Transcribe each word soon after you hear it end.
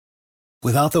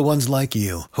Without the ones like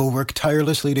you, who work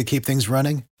tirelessly to keep things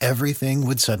running, everything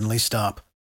would suddenly stop.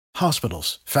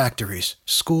 Hospitals, factories,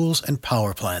 schools, and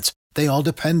power plants, they all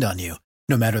depend on you.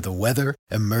 No matter the weather,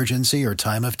 emergency, or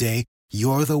time of day,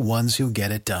 you're the ones who get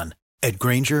it done. At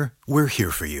Grainger, we're here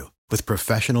for you with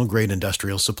professional-grade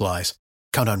industrial supplies.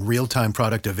 Count on real-time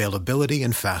product availability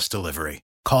and fast delivery.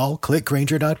 Call, click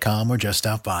Grainger.com, or just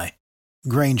stop by.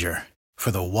 Grainger, for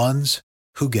the ones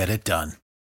who get it done.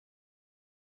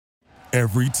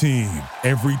 Every team,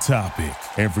 every topic,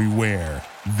 everywhere.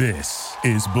 This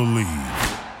is Believe.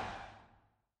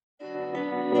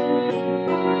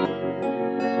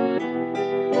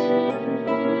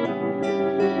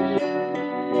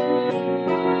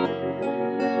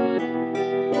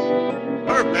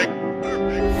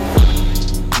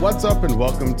 What's up and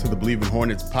welcome to the Believe in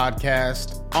Hornets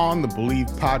podcast on the Believe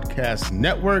Podcast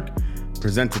Network,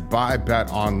 presented by Bet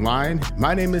Online.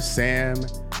 My name is Sam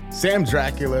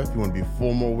Dracula, if you want to be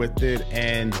formal with it.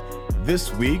 And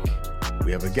this week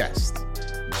we have a guest,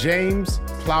 James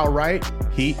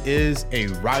Plowright. He is a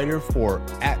writer for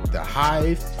At The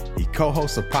Hive. He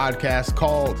co-hosts a podcast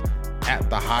called At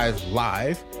The Hive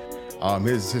Live.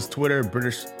 His Twitter,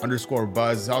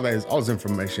 British_Buzz, all his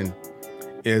information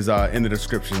is in the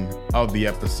description of the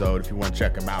episode if you want to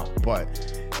check him out. But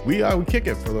we kick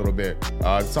it for a little bit,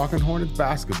 talking Hornets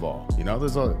basketball. You know,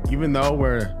 even though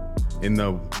we're in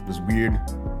this weird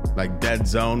dead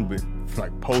zone,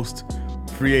 but post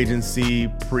free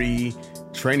agency,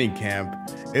 pre-training camp,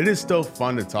 it is still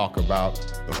fun to talk about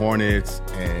the Hornets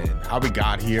and how we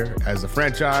got here as a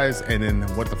franchise, and then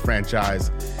what the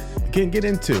franchise can get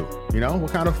into. You know,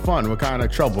 what kind of fun, what kind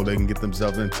of trouble they can get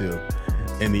themselves into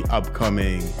in the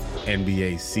upcoming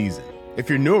NBA season. If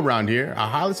you're new around here, I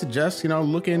highly suggest,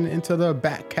 looking into the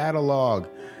back catalog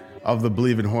of the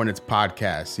Believe in Hornets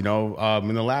podcast.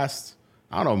 In the last,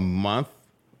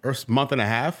 month and a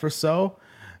half or so,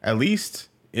 at least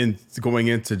in going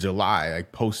into July,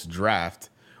 post-draft,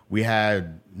 we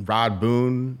had Rod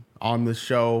Boone on the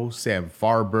show, Sam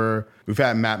Farber. We've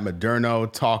had Matt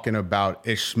Moderno talking about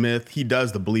Ish Smith. He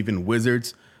does the Believe in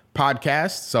Wizards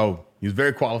podcast, so he's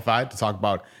very qualified to talk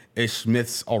about Ish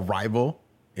Smith's arrival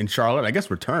in Charlotte. I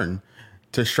guess return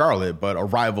to Charlotte, but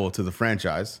arrival to the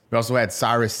franchise. We also had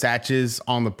Cyrus Satches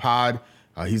on the pod.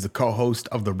 He's the co-host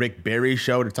of the Rick Barry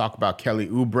Show to talk about Kelly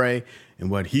Oubre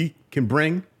and what he can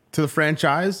bring to the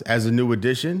franchise as a new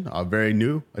addition, a very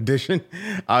new addition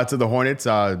to the Hornets.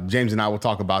 James and I will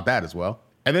talk about that as well.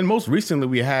 And then most recently,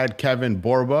 we had Kevin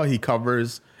Borba. He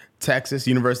covers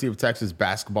University of Texas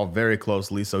basketball very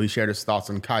closely. So he shared his thoughts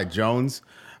on Kai Jones.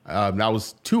 That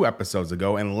was 2 episodes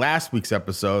ago. And last week's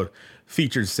episode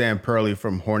featured Sam Perley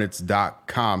from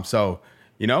Hornets.com. So,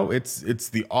 it's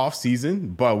the off season,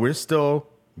 but we're still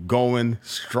going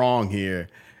strong here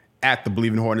at the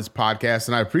Believe in Hornets podcast.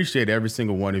 And I appreciate every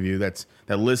single one of you that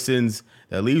listens,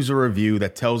 that leaves a review,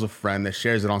 that tells a friend, that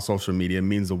shares it on social media. It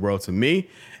means the world to me.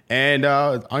 And,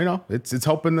 it's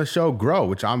helping the show grow,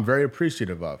 which I'm very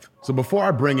appreciative of. So before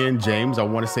I bring in James, I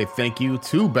want to say thank you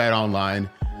to Bet Online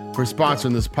for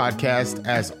sponsoring this podcast.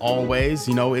 As always,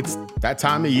 it's that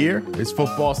time of year. It's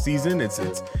football season.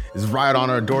 It's right on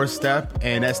our doorstep.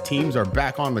 And as teams are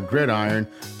back on the gridiron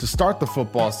to start the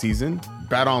football season,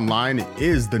 Bet Online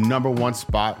is the *1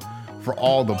 spot for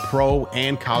all the pro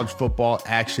and college football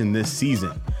action this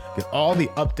season. Get all the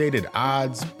updated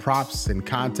odds, props, and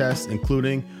contests,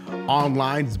 including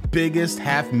online's biggest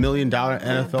 $500,000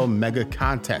 NFL mega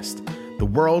contest, the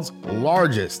world's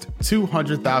largest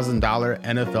 $200,000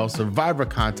 NFL Survivor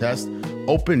contest,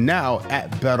 open now at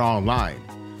BetOnline.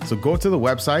 So go to the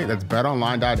website, that's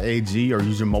betonline.ag, or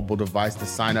use your mobile device to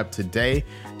sign up today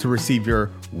to receive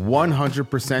your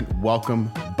 100%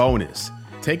 welcome bonus.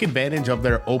 Take advantage of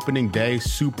their opening day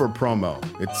super promo.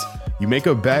 You make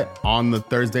a bet on the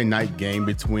Thursday night game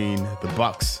between the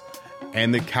Bucks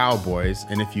and the Cowboys,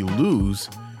 and if you lose,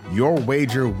 your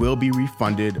wager will be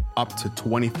refunded up to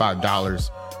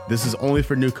 $25. This is only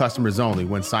for new customers only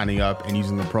when signing up and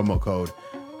using the promo code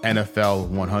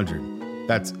NFL100.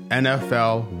 That's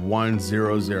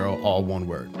NFL100, all one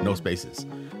word, no spaces.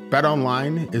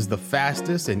 BetOnline is the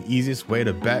fastest and easiest way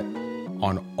to bet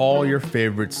on all your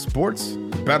favorite sports.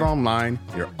 BetOnline,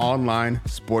 your online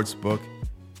sportsbook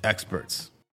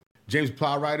experts. James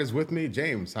Plowright is with me.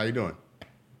 James, how you doing?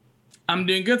 I'm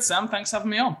doing good, Sam. Thanks for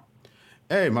having me on.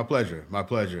 Hey, my pleasure. My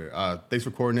pleasure. Thanks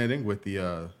for coordinating with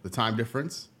the time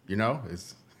difference.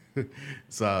 It's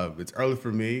early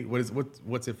for me.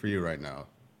 What's it for you right now?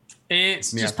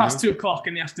 It's just past 2:00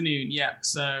 in the afternoon. Yeah,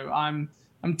 so I'm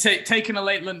taking a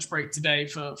late lunch break today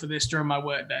for this during my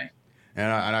work day. And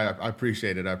I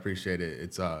appreciate it.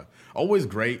 It's always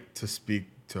great to speak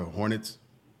to Hornets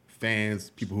fans,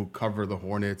 people who cover the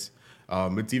Hornets.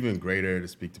 It's even greater to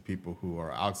speak to people who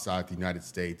are outside the United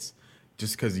States,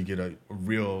 just because you get a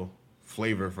real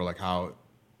flavor for like how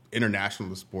international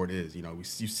the sport is. You know, you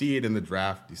see it in the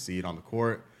draft, you see it on the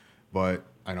court, but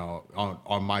I know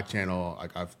on my channel,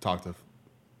 like I've talked to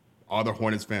other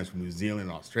Hornets fans from New Zealand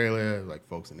and Australia, like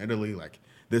folks in Italy. Like,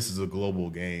 this is a global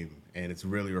game, and it's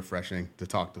really refreshing to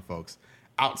talk to folks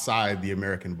outside the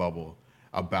American bubble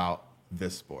about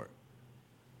this sport.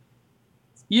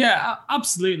 Yeah,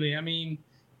 absolutely. I mean,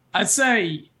 I'd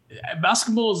say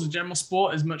basketball as a general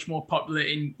sport is much more popular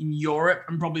in Europe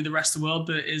and probably the rest of the world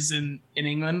than it is in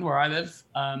England, where I live.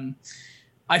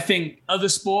 I think other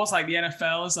sports like the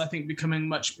NFL is, I think, becoming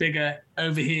much bigger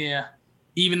over here,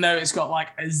 even though it's got like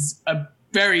a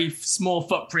very small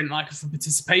footprint, like for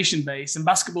participation base. And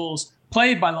basketball's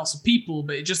played by lots of people,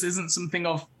 but it just isn't something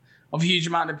of a huge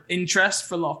amount of interest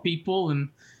for a lot of people. And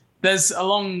there's a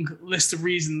long list of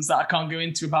reasons that I can't go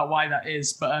into about why that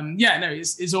is. But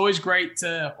it's always great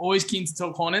always keen to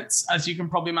talk Hornets, as you can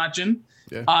probably imagine.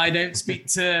 Yeah. I don't speak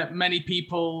to many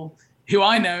people who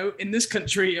I know in this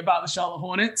country about the Charlotte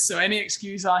Hornets. So any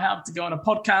excuse I have to go on a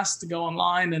podcast, to go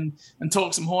online and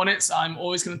talk some Hornets, I'm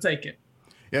always going to take it.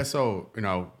 Yeah, so,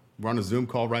 we're on a Zoom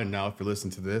call right now. If you're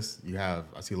listening to this,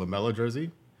 I see LaMelo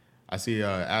jersey. I see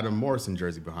Adam Morrison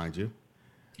jersey behind you.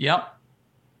 Yep.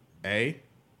 A,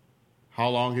 how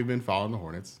long have you been following the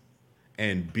Hornets?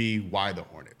 And B, why the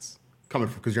Hornets?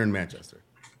 Because you're in Manchester.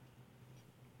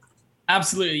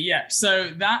 Absolutely, yeah. So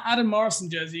that Adam Morrison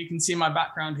jersey, you can see my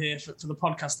background here for the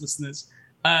podcast listeners.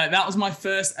 That was my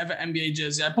first ever NBA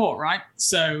jersey I bought, right?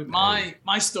 So my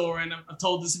story, and I've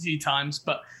told this a few times,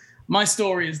 but my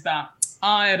story is that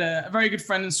I had a very good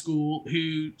friend in school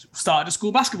who started a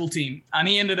school basketball team, and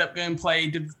he ended up going to play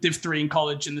Div 3 in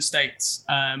college in the States.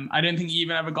 I don't think he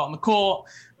even ever got on the court,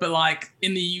 but like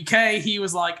in the UK, he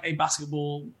was like a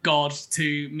basketball god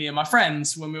to me and my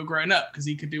friends when we were growing up, because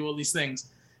he could do all these things.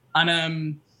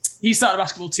 And he started a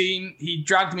basketball team. He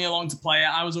dragged me along to play it.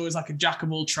 I was always like a jack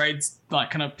of all trades,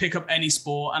 like kind of pick up any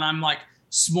sport. And I'm like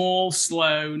small,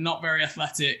 slow, not very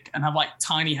athletic, and have like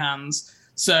tiny hands.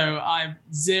 So I have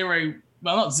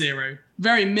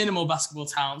very minimal basketball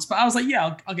talents. But I was like,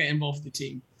 yeah, I'll get involved with the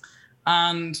team.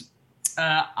 And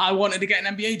I wanted to get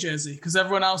an NBA jersey because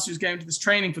everyone else who was going to this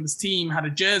training for this team had a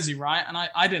jersey, right? And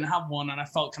I didn't have one, and I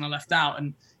felt kind of left out.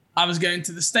 And I was going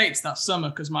to the States that summer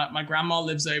because my grandma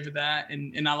lives over there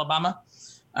in Alabama.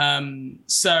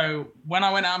 So when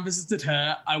I went out and visited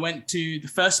her, I went to the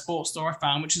first sports store I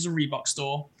found, which is a Reebok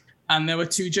store. And there were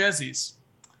two jerseys.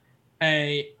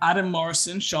 A Adam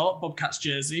Morrison Charlotte Bobcats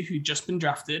jersey, who'd just been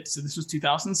drafted. So this was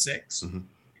 2006. Mm-hmm.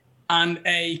 And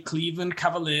a Cleveland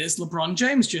Cavaliers LeBron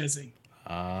James jersey.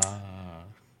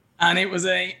 And it was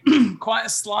quite a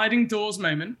sliding doors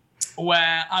moment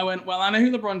where I went, well, I know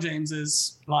who LeBron James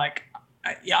is. Like,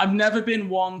 I've never been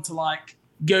one to like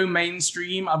go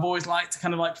mainstream. I've always liked to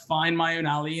kind of like find my own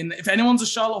alley. And if anyone's a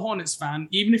Charlotte Hornets fan,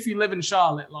 even if you live in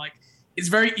Charlotte, like it's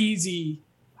very easy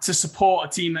to support a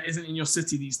team that isn't in your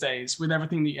city these days with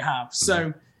everything that you have.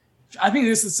 So I think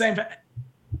this is the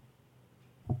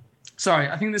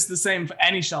same for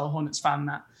any Charlotte Hornets fan,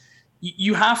 that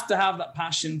you have to have that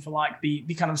passion for like the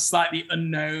kind of slightly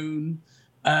unknown,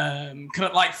 kind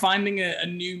of like finding a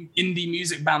new indie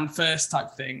music band first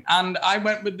type thing. And I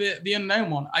went with the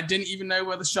unknown one. I didn't even know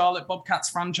where the Charlotte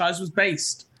Bobcats franchise was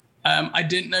based. I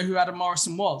didn't know who Adam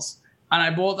Morrison was. And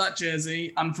I bought that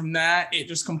jersey. And from there, it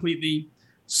just completely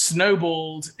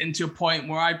snowballed into a point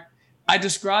where I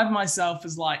describe myself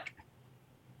as like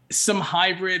some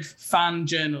hybrid fan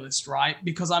journalist, right?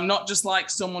 Because I'm not just like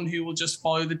someone who will just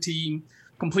follow the team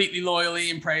completely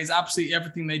loyally and praise absolutely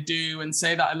everything they do and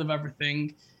say that I love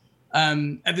everything.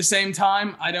 At the same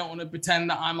time, I don't want to pretend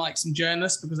that I'm like some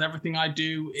journalist, because everything I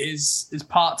do is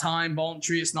part-time,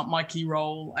 voluntary. It's not my key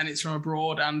role, and it's from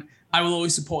abroad, and I will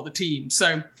always support the team.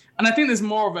 So, and I think there's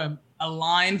more of a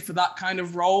line for that kind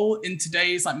of role in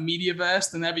today's like mediaverse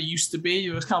than ever used to be.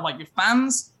 It was kind of like your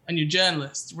fans and your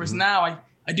journalists. Whereas now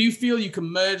I do feel you can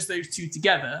merge those two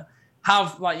together,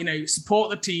 have like, support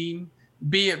the team,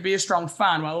 be a strong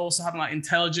fan, while also having like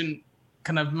intelligent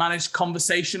kind of managed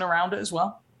conversation around it as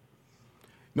well.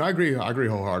 No, I agree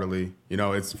wholeheartedly.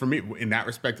 It's, for me, in that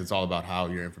respect, it's all about how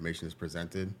your information is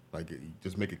presented. Like, you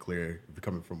just make it clear if you're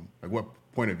coming from, like, what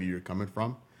point of view you're coming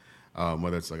from.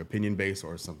 Whether it's like opinion-based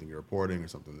or something you're reporting or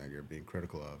something that you're being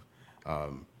critical of.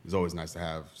 It's always nice to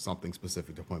have something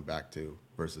specific to point back to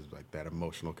versus like that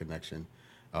emotional connection.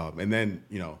 And then,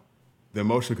 the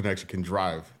emotional connection can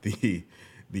drive the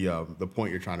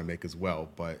point you're trying to make as well.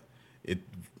 But it,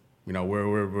 You know,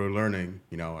 we're learning,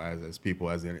 you know, as people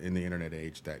in the internet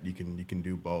age, that you can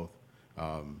do both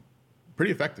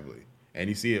pretty effectively, and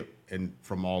you see it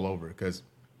from all over. Because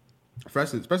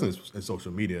especially in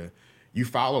social media, you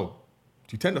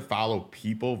tend to follow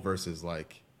people versus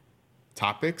like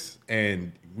topics,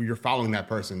 and you're following that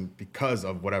person because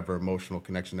of whatever emotional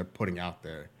connection they're putting out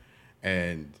there.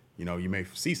 And you know, you may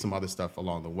see some other stuff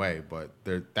along the way, but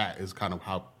that is kind of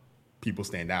how people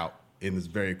stand out in this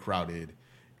very crowded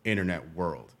internet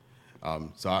world.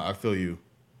 So I feel you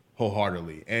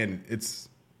wholeheartedly, and it's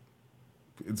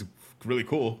really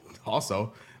cool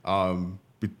also,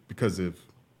 because if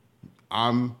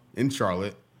I'm in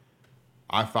Charlotte,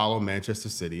 I follow Manchester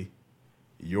City,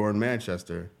 you're in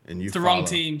Manchester, and you. It's the wrong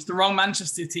team. It's the wrong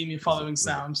Manchester team you're following,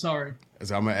 Sam. I'm sorry.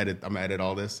 So I'm gonna edit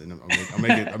all this, and I'll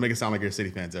make it sound like you're a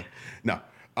City fan. So no,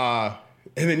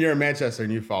 and then you're in Manchester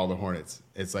and you follow the Hornets.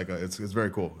 It's like it's very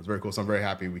cool. It's very cool. So I'm very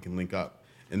happy we can link up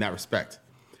in that respect.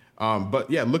 But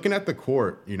yeah, looking at the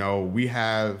court, you know, we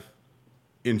have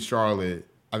in Charlotte,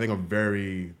 I think, a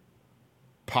very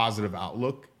positive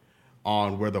outlook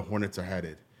on where the Hornets are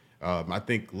headed. I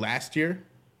think last year,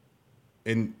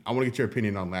 and I want to get your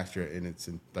opinion on last year in its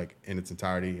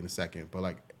entirety in a second. But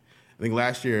like, I think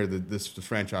last year the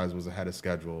franchise was ahead of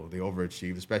schedule. They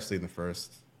overachieved, especially in the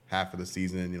first half of the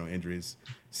season. You know, injuries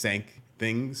sank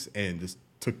things and just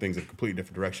took things in a completely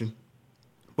different direction.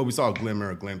 But we saw a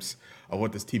glimpse of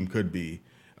what this team could be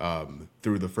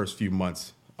through the first few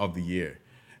months of the year.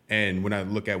 And when I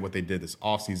look at what they did this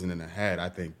offseason and ahead, I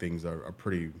think things are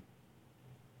pretty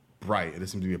bright. There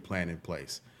seems to be a plan in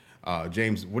place.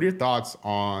 James, what are your thoughts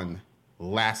on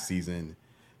last season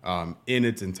in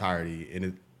its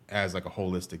entirety, as like a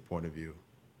holistic point of view?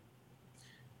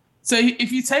 So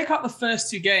if you take out the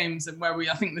first two games and where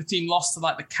I think the team lost to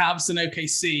like the Cavs and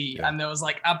OKC, and there was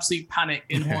like absolute panic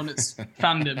in Hornets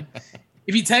fandom.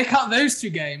 If you take out those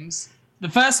two games, the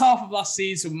first half of last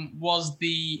season was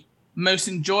the most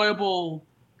enjoyable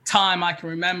time I can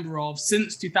remember of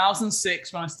since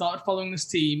 2006, when I started following this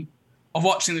team, of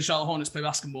watching the Charlotte Hornets play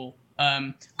basketball.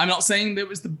 I'm not saying that it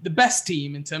was the best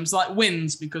team in terms of like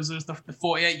wins, because it was the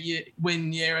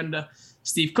 48-win year under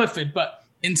Steve Clifford, but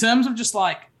in terms of just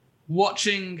like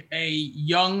watching a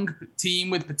young team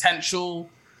with potential,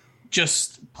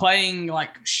 just playing,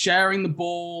 like sharing the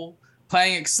ball,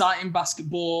 playing exciting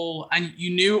basketball, and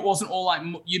you knew it wasn't all like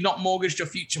you'd not mortgaged your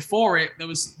future for it.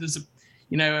 There's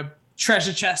a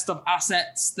treasure chest of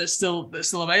assets that's still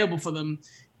available for them.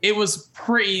 It was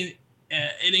pretty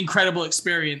an incredible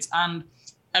experience, and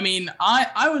I mean,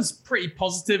 I was pretty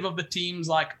positive of the teams.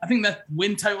 Like, I think their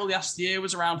win total last year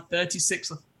was around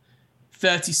 36 or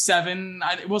 37.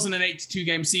 It wasn't an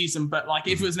 82-game season, but like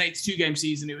if it was an 82-game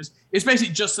season, it was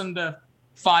basically just under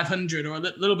 500, or a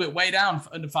little bit way down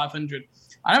under 500.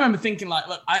 I remember thinking, like,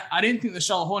 look, I didn't think the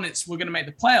Charlotte Hornets were going to make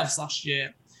the playoffs last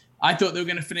year. I thought they were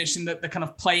going to finish in the kind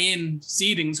of play-in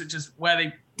seedings, which is where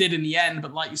they did in the end.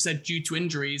 But like you said, due to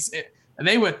injuries,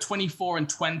 they were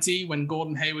 24-20 when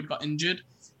Gordon Hayward got injured.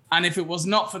 And if it was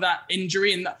not for that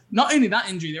injury, and not only that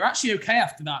injury, they were actually okay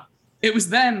after that. It was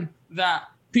then that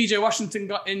PJ Washington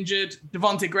got injured,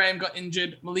 Devontae Graham got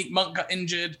injured, Malik Monk got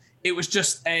injured. It was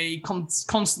just a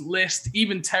constant list.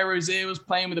 Even Terry Rozier was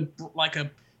playing with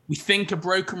a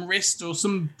broken wrist or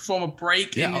some form of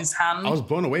break in his hand. I was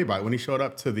blown away by it when he showed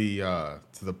up to the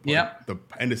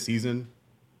end of season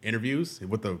interviews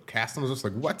with the cast. I was just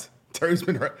like, what? Terry's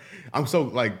been hurt. I'm so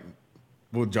like,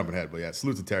 we'll jump ahead, but yeah,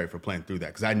 salute to Terry for playing through that,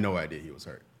 because I had no idea he was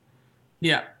hurt.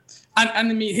 Yeah. And I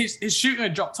mean, his shooting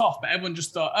had dropped off, but everyone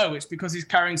just thought, oh, it's because he's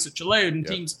carrying such a load and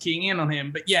teams keying in on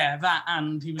him. But yeah, that,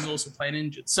 and he was also playing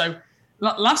injured. So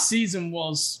last season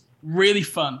was really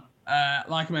fun.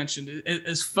 Like I mentioned,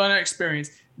 it's fun experience.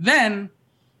 Then,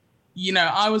 you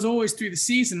know, I was always through the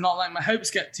season, not like my hopes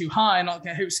get too high, and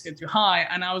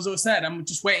I was always said, I'm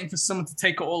just waiting for someone to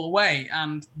take it all away.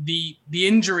 And the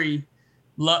injury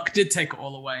luck did take it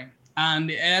all away.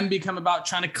 And it then became about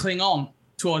trying to cling on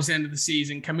towards the end of the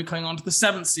season. Can we cling on to the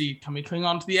 7th seed? Can we cling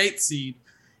on to the 8th seed?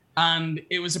 And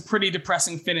it was a pretty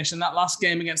depressing finish. And that last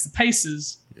game against the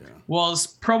Pacers was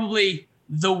probably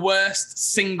the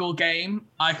worst single game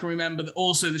I can remember that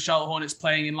also the Charlotte Hornets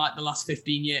playing in like the last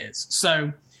 15 years.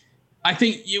 So I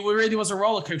think it really was a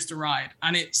roller coaster ride.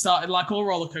 And it started like all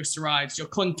roller coaster rides. You're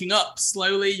clunking up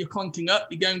slowly, you're going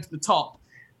to the top.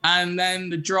 And then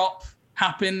the drop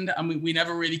happened and we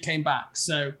never really came back.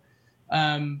 So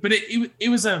but it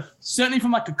was certainly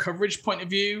from like a coverage point of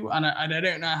view, and I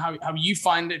don't know how you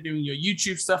find it doing your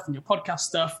YouTube stuff and your podcast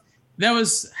stuff. There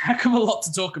was a heck of a lot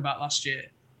to talk about last year.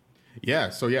 Yeah,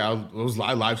 so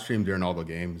I live streamed during all the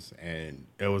games, and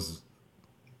it was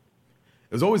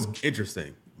always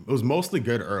interesting It was mostly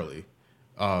good early.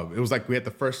 It was like we had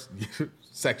the first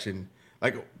section.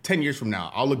 Like 10 years from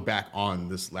now, I'll look back on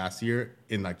this last year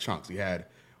in like chunks. We had,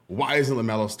 why isn't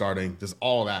LaMelo starting? Just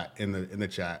all that in the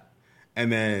chat,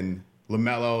 and then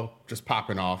LaMelo just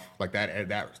popping off like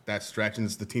that stretch, and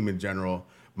it's the team in general.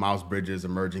 Miles Bridges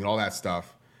emerging, all that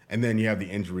stuff, and then you have the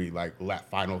injury like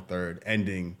final third,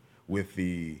 ending with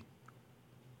the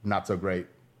not so great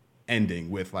ending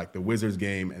with like the Wizards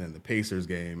game and then the Pacers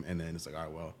game, and then it's like, all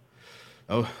right, well,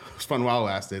 it was fun while it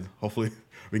lasted. Hopefully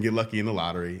we can get lucky in the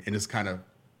lottery, and just kind of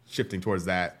shifting towards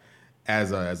that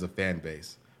as a fan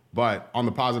base. But on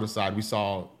the positive side, we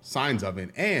saw signs of it,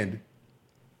 and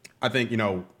I think,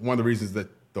 one of the reasons that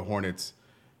the Hornets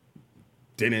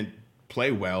didn't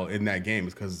play well in that game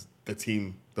is because the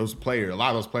team, a lot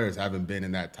of those players haven't been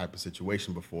in that type of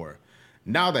situation before.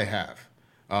 Now they have.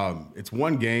 It's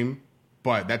one game,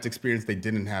 but that's experience they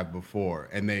didn't have before,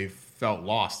 and they felt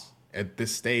lost at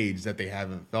this stage that they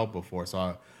haven't felt before.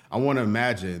 So I want to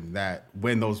imagine that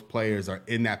when those players are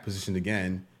in that position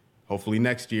again, hopefully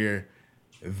next year,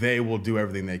 they will do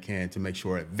everything they can to make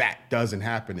sure that doesn't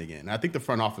happen again. And I think the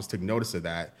front office took notice of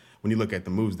that when you look at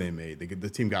the moves they made. The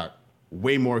team got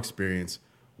way more experience,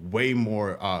 way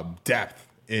more depth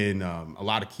in a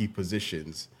lot of key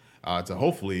positions to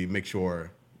hopefully make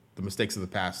sure the mistakes of the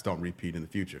past don't repeat in the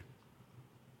future.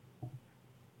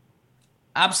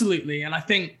 Absolutely. And I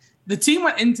think the team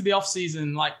went into the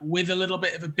offseason like with a little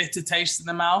bit of a bitter taste in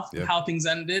their mouth of how things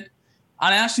ended.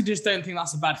 And I actually just don't think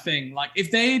that's a bad thing. Like if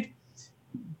they'd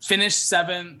finished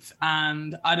 7th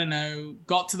and, I don't know,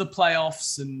 got to the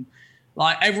playoffs, and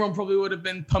like everyone probably would have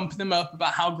been pumping them up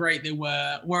about how great they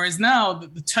were. Whereas now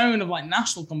the tone of like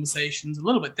national conversations is a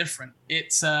little bit different.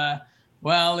 It's, yes,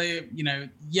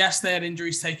 they had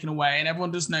injuries taken away, and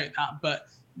everyone does note that, but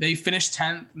they finished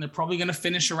 10th and they're probably going to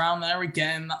finish around there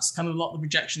again. That's kind of a lot of the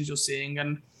projections you're seeing.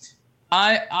 And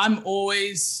I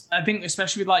think,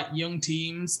 especially with like young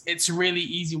teams, it's a really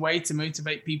easy way to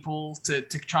motivate people to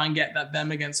try and get that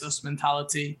them against us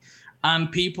mentality.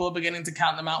 And people are beginning to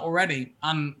count them out already.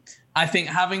 And I think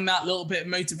having that little bit of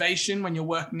motivation when you're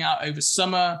working out over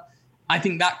summer, I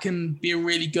think that can be a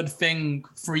really good thing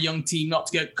for a young team not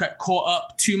to get caught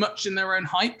up too much in their own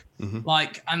hype,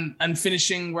 like and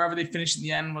finishing wherever they finish in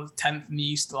the end, was 10th in the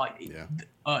East.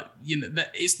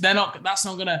 That's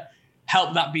not going to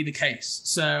help that be the case.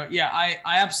 So yeah, I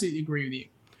absolutely agree with you.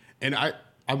 And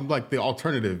I'm like, the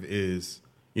alternative is,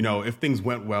 if things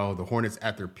went well, the Hornets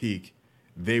at their peak,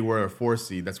 they were a 4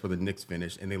 seed. That's where the Knicks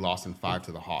finished, and they lost in 5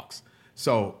 to the Hawks.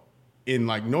 So in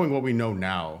like knowing what we know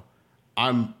now,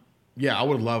 I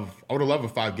would love a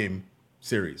 5-game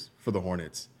series for the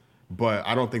Hornets, but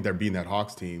I don't think they're beating that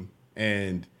Hawks team.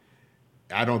 And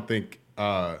I don't think,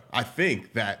 I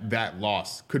think that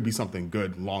loss could be something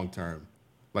good long-term,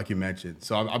 like you mentioned.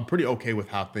 So I'm pretty okay with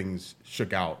how things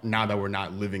shook out now that we're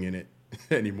not living in it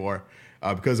anymore,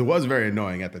 because it was very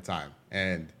annoying at the time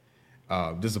and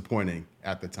disappointing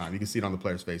at the time. You can see it on the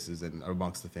players' faces and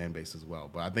amongst the fan base as well.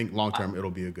 But I think long-term,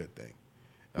 it'll be a good thing.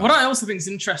 What I also think is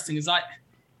interesting is like,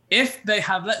 if they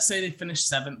have, let's say they finish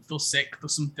 7th or 6th or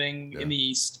something in the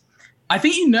East, I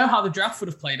think how the draft would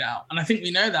have played out. And I think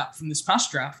we know that from this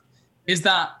past draft, is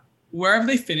that wherever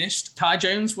they finished, Kai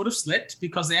Jones would have slipped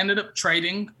because they ended up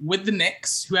trading with the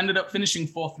Knicks, who ended up finishing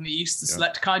 4th in the East, to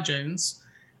select Kai Jones.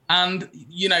 And,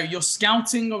 your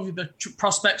scouting of the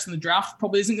prospects in the draft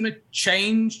probably isn't going to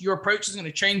change. Your approach isn't going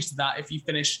to change to that if you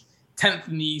finish 10th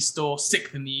in the East or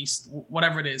 6th in the East,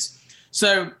 whatever it is.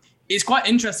 So it's quite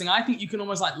interesting. I think you can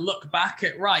almost like look back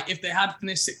at, right, if they had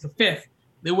finished 6th or 5th,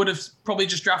 they would have probably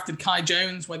just drafted Kai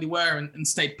Jones where they were and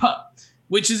stayed put,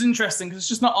 which is interesting because it's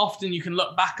just not often you can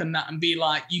look back on that and be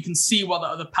like, you can see what the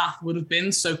other path would have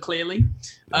been so clearly.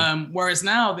 Whereas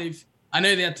now I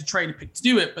know they had to trade a pick to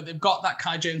do it, but they've got that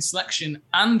Kai Jones selection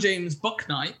and James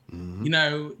Bucknight,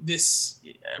 this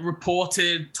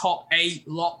reported top 8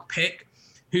 lock pick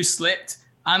who slipped.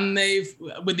 And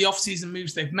with the offseason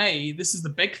moves they've made, this is the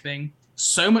big thing,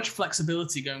 so much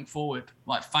flexibility going forward,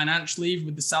 like financially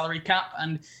with the salary cap.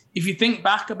 And if you think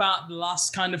back about the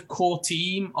last kind of core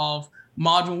team of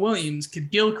Marvin Williams, Kid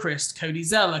Gilchrist, Cody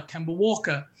Zeller, Kemba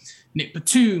Walker, Nick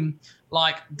Batum,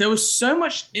 like there was so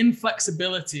much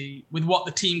inflexibility with what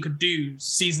the team could do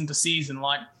season to season.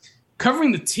 Like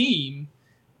covering the team,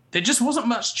 there just wasn't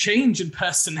much change in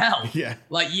personnel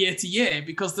like year to year,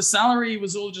 because the salary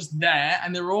was all just there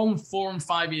and they were all on 4 and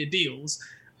 5 year deals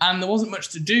and there wasn't much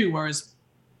to do. Whereas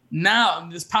now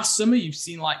this past summer, you've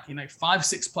seen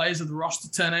 5-6 players of the roster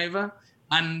turnover,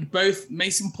 and both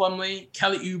Mason Plumlee,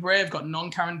 Kelly Oubre have got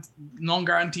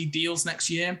non-guaranteed deals next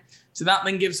year. So that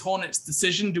then gives Hornets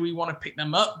decision. Do we want to pick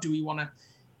them up? Do we want to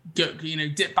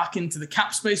dip back into the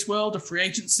cap space world of free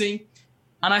agency.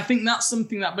 And I think that's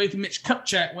something that both Mitch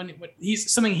Kupchak, when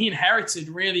he's something he inherited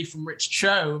really from Rich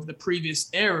Cho of the previous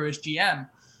era as GM.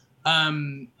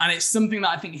 And it's something that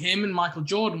I think him and Michael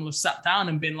Jordan will have sat down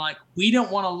and been like, we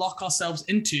don't want to lock ourselves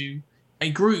into a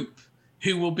group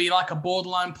who will be like a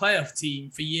borderline playoff team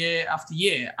for year after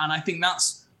year. And I think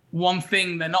that's one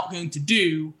thing they're not going to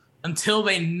do until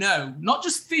they know, not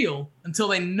just feel, until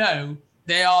they know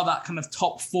they are that kind of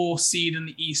top 4 seed in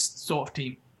the East sort of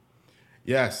team.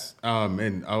 Yes.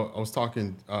 And I was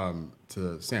talking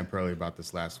to Sam Perley about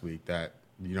this last week that,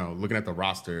 looking at the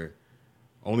roster,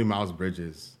 only Miles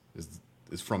Bridges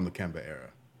is from the Kemba era,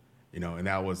 and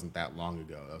that wasn't that long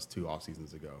ago. That was 2 off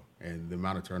seasons ago. And the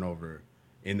amount of turnover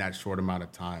in that short amount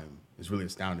of time is really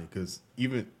astounding because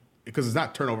it's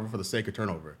not turnover for the sake of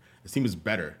turnover. The team is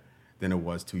better than it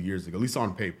was 2 years ago, at least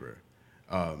on paper.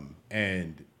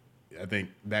 And I think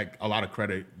that a lot of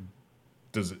credit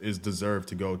is deserved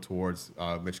to go towards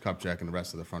Mitch Kupchak and the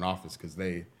rest of the front office because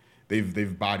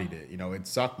they've bodied it. It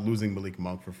sucked losing Malik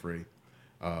Monk for free.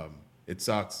 It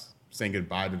sucks saying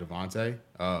goodbye to Devontae.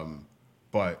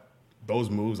 But those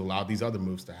moves allowed these other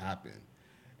moves to happen.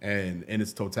 And in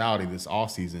its totality, this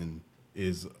offseason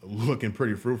is looking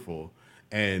pretty fruitful.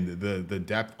 And the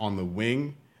depth on the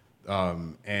wing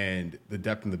and the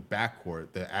depth in the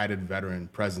backcourt, the added veteran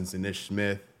presence in Ish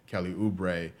Smith, Kelly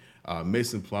Oubre,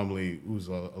 Mason Plumlee, who's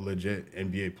a legit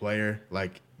NBA player,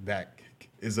 like that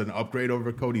is an upgrade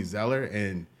over Cody Zeller.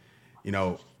 And,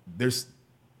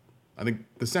 I think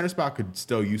the center spot could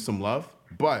still use some love,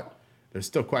 but there's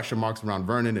still question marks around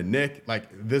Vernon and Nick. Like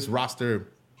this roster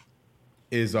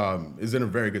is in a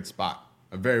very good spot,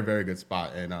 a very, very good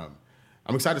spot. And I'm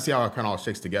excited to see how it kind of all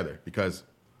shakes together because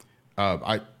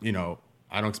I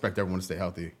don't expect everyone to stay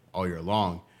healthy all year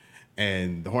long.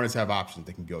 And the Hornets have options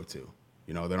they can go to.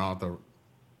 They don't have to.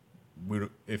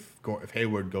 If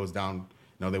Hayward goes down,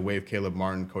 they waive Caleb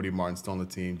Martin, Cody Martin still on the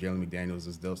team. Jalen McDaniels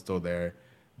is still there.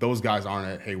 Those guys aren't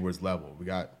at Hayward's level. We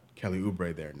got Kelly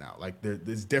Oubre there now. Like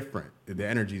it's different. The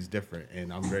energy is different,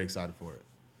 and I'm very excited for it.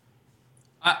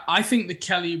 I think the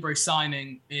Kelly Oubre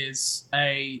signing is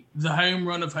the home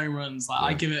run of home runs. Like, yeah.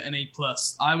 I give it an A+.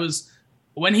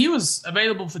 When he was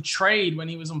available for trade, when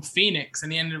he was on Phoenix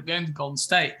and he ended up going to Golden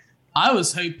State, I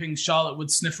was hoping Charlotte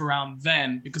would sniff around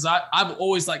then because I've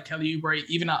always liked Kelly Oubre,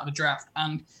 even out of the draft.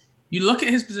 And you look at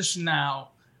his position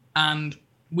now, and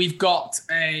we've got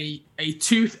a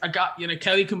guy,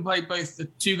 Kelly can play both the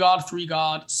 2-guard,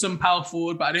 3-guard, some power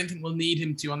forward, but I don't think we'll need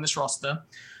him to on this roster.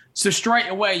 So straight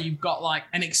away, you've got like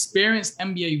an experienced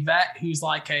NBA vet who's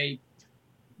like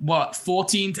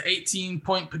 14 to 18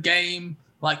 point per game,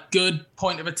 like good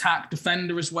point of attack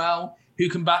defender as well, who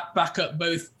can back up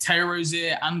both Terry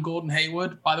Rozier and Gordon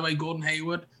Hayward. By the way, Gordon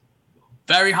Hayward,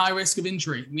 very high risk of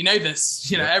injury. We know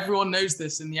this. Everyone knows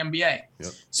this in the NBA.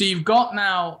 Yep. So you've got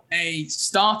now a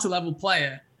starter level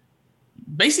player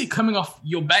basically coming off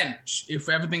your bench if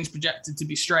everything's projected to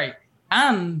be straight.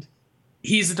 And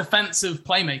he's a defensive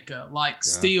playmaker, like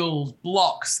steals,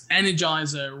 blocks,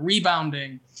 energizer,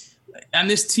 rebounding. And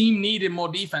this team needed more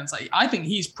defense. I think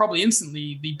he's probably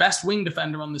instantly the best wing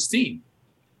defender on this team.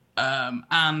 To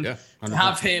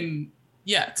have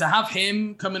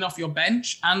him coming off your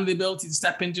bench and the ability to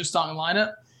step into your starting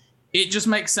lineup, it just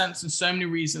makes sense in so many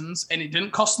reasons. And it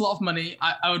didn't cost a lot of money.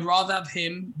 I would rather have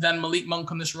him than Malik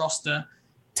Monk on this roster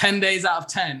 10 days out of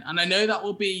 10. And I know that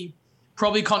will be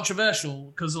probably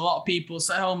controversial because a lot of people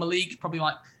say, Malik probably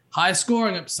like higher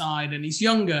scoring upside and he's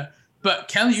younger. But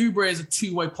Kelly Oubre is a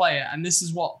two-way player, and this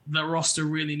is what the roster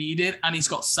really needed. And he's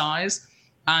got size.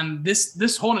 And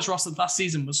this Hornets roster last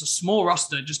season was a small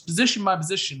roster, just position by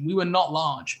position. We were not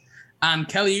large. And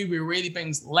Kelly Oubre really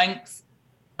brings length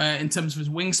in terms of his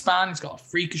wingspan. He's got a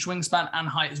freakish wingspan and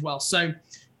height as well. So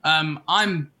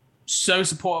I'm so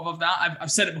supportive of that.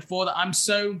 I've said it before that I'm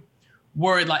so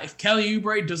worried. Like if Kelly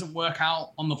Oubre doesn't work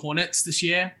out on the Hornets this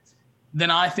year,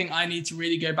 then I think I need to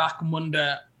really go back and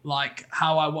wonder like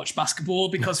how I watch basketball,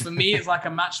 because for me, it's like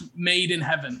a match made in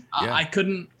heaven. Yeah. I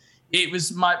couldn't. It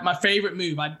was my favorite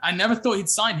move. I never thought he'd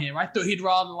sign here. I thought he'd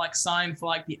rather like sign for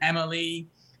like the MLE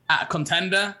at a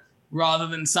contender rather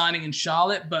than signing in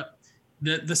Charlotte. But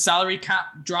the salary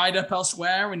cap dried up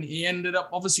elsewhere, and he ended up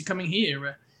obviously coming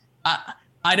here.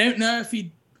 I don't know if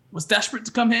he was desperate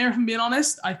to come here, if I'm being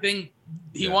honest. I think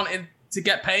he wanted to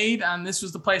get paid, and this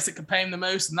was the place that could pay him the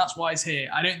most, and that's why he's here.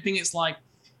 I don't think it's like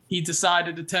he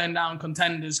decided to turn down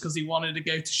contenders because he wanted to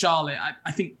go to Charlotte.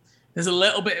 I think there's a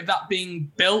little bit of that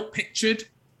being pictured,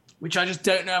 which I just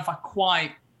don't know if I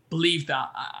quite believe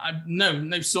that.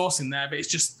 No source in there, but it's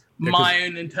just my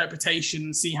own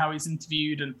interpretation, see how he's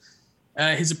interviewed and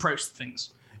his approach to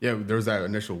things. Yeah, there was that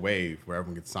initial wave where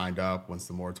everyone gets signed up once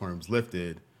the moratorium's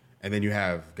lifted, and then you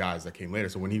have guys that came later.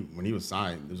 So when he was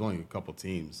signed, there's only a couple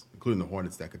teams, including the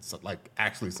Hornets, that could like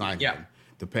actually sign him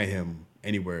to pay him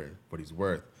anywhere what he's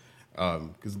worth.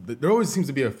 Because there always seems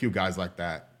to be a few guys like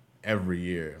that every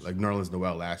year. Like Nerlens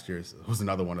Noel last year was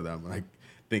another one of them. Like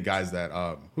I think guys that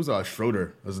who's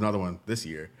Schroeder was another one this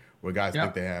year, where guys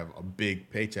think they have a big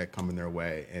paycheck coming their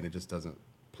way, and it just doesn't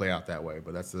play out that way.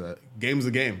 But that's the game's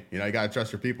a game. You know, you gotta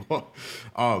trust your people.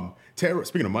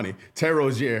 Speaking of money, Terry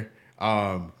Rozier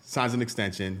signs an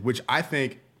extension, which I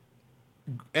think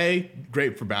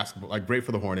great for basketball, like great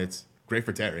for the Hornets, great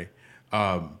for Terry.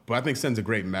 But I think sends a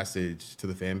great message to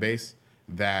the fan base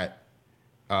that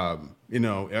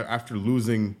after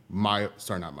losing Miles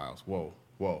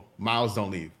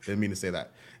don't leave. Didn't mean to say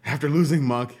that. After losing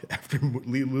Monk, after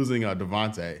losing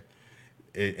Devontae,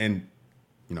 and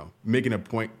making a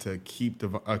point to keep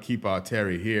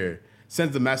Terry here,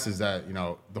 sends the message that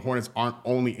the Hornets aren't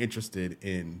only interested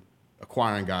in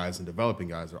acquiring guys and developing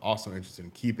guys; they're also interested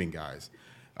in keeping guys.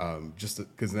 Just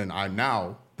because then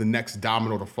the next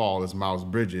domino to fall is Miles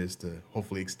Bridges, to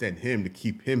hopefully extend him to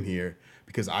keep him here,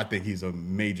 because I think he's a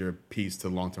major piece to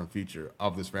the long-term future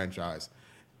of this franchise.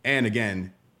 And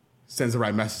again, sends the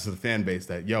right message to the fan base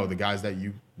that, the guys that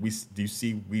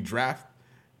we draft,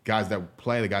 guys that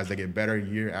play, the guys that get better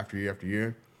year after year after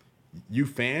year, you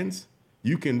fans,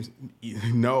 you can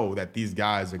know that these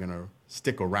guys are going to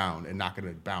stick around and not going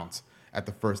to bounce at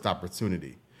the first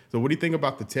opportunity. So what do you think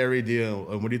about the Terry deal,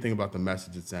 and what do you think about the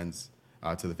message it sends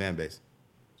to the fan base?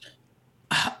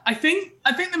 I think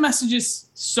the message is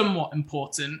somewhat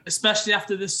important, especially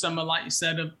after this summer, like you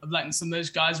said, of letting some of those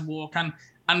guys walk,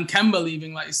 and Kemba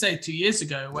leaving, like you say, 2 years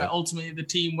ago, where ultimately the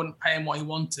team wouldn't pay him what he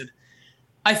wanted.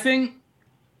 I think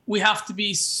we have to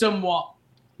be somewhat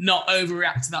not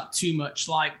overreact to that too much.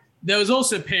 Like, there was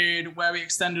also a period where we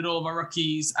extended all of our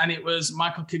rookies, and it was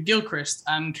Michael Kidd-Gilchrist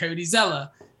and Cody Zeller,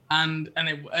 and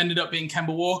it ended up being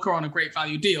Kemba Walker on a great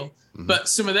value deal. Mm-hmm. But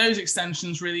some of those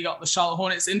extensions really got the Charlotte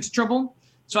Hornets into trouble.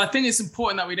 So I think it's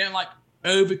important that we don't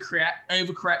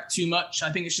overcorrect too much.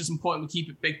 I think it's just important we keep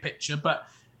it big picture. But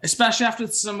especially after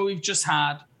the summer we've just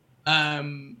had,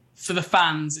 for the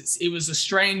fans, it was a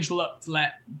strange look to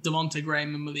let Devontae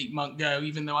Graham and Malik Monk go,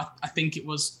 even though I think it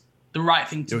was the right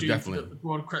thing to do for the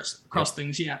broad cross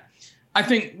things. Yeah. I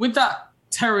think with that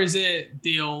Terry Rozier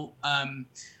deal,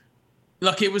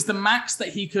 look, it was the max that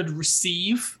he could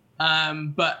receive.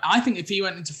 But I think if he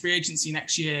went into free agency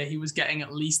next year, he was getting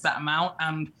at least that amount.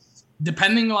 And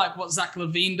depending like what Zach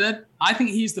LaVine did, I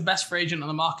think he's the best free agent on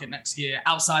the market next year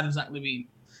outside of Zach LaVine.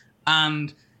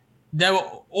 And there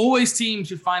were always teams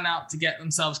who find out to get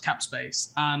themselves cap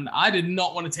space. And I did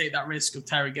not want to take that risk of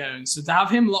Terry going. So to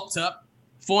have him locked up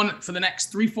for the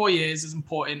next 3-4 years is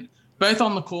important, both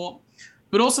on the court,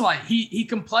 but also like he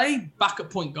can play backup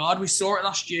point guard. We saw it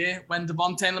last year when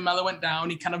Devontae and LaMelo went down.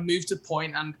 He kind of moved to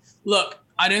point. And look,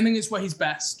 I don't think it's where he's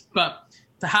best, but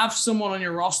to have someone on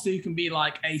your roster who can be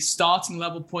like a starting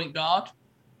level point guard,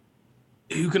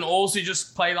 who can also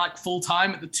just play like full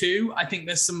time at the 2, I think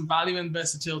there's some value and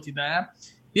versatility there.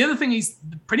 The other thing, he's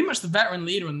pretty much the veteran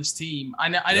leader on this team. I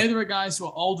know there are guys who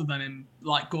are older than him,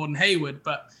 like Gordon Hayward,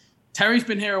 but Terry's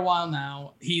been here a while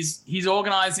now. He's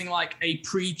organizing like a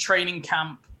pre-training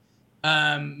camp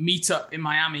meetup in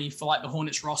Miami for like the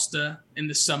Hornets roster in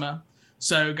the summer.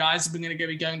 So guys are going to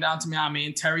be going down to Miami,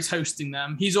 and Terry's hosting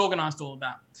them. He's organized all of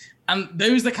that. And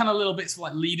those are the kind of little bits of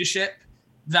like leadership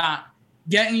that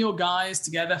getting your guys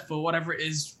together for whatever it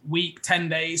is, week, 10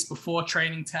 days before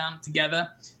training camp together,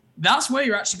 that's where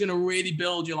you're actually going to really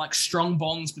build your like strong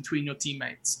bonds between your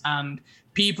teammates. And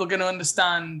people are going to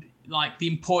understand like the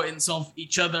importance of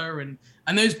each other, and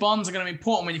those bonds are going to be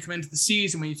important when you come into the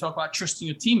season, when you talk about trusting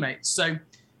your teammates. So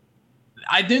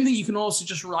I don't think you can also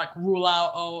just like rule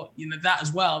out, that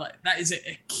as well. That is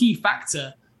a key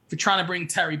factor for trying to bring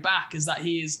Terry back, is that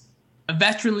he is a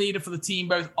veteran leader for the team,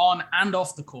 both on and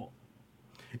off the court.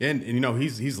 And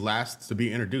he's last to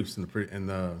be introduced in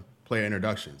the player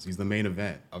introductions. He's the main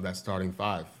event of that starting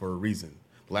 5 for a reason.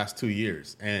 The last 2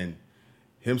 years, and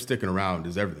him sticking around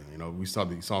is everything. We saw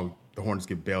the Hornets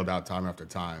get bailed out time after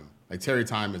time. Like Terry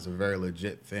time is a very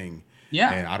legit thing.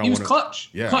 Yeah, and he was clutch.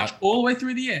 Yeah, clutch all the way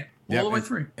through the year, all the way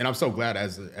through. And I'm so glad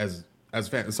as a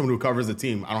fan, as someone who covers the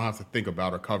team, I don't have to think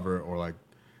about or cover or like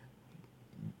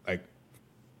I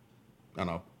don't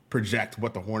know, project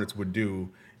what the Hornets would do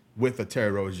with a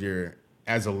Terry Rozier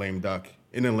as a lame duck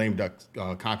in a lame duck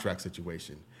contract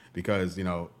situation, because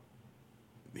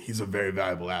he's a very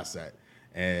valuable asset,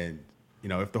 and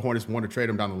if the Hornets want to trade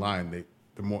him down the line,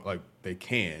 they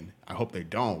can. I hope they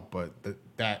don't, but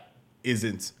that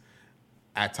isn't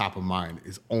at top of mind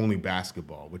is only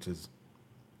basketball, which is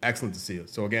excellent to see.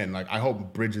 So again, like I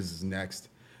hope Bridges is next.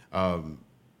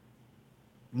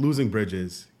 Losing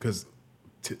Bridges, because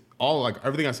all like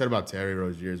everything I said about Terry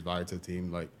Rozier's value to the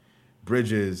team, like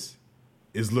Bridges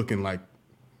is looking like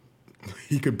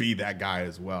he could be that guy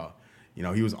as well. You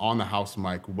know, he was on the house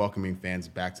mic welcoming fans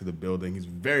back to the building. He's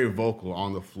very vocal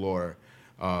on the floor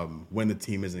when the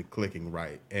team isn't clicking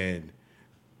right. And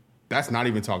that's not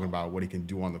even talking about what he can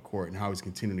do on the court and how he's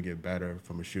continuing to get better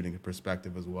from a shooting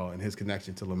perspective as well. And his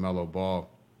connection to LaMelo Ball,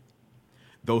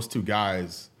 those two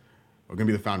guys are going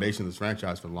to be the foundation of this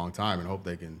franchise for a long time, and hope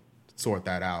they can sort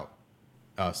that out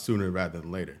sooner rather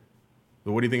than later.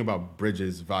 But what do you think about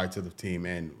Bridges' value to the team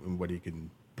and what he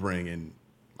can bring? And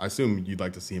I assume you'd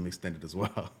like to see him extended as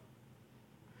well.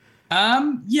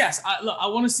 Yes, I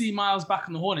want to see Miles back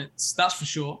on the Hornets. That's for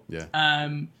sure. Yeah.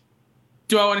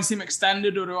 Do I want to see him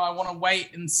extended, or do I want to wait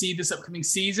and see this upcoming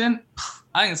season?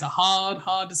 I think it's a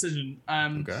hard decision.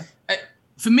 Okay.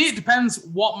 For me, it depends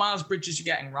what Miles Bridges you're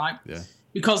getting, right? Yeah.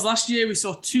 Because last year we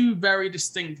saw two very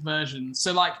distinct versions.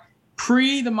 So like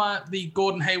pre the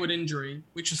Gordon Hayward injury,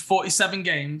 which was 47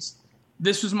 games,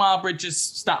 this was Miles Bridges'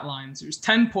 stat lines. It was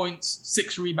 10 points,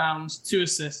 6 rebounds, 2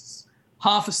 assists,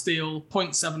 half a steal,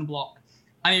 0.7 block.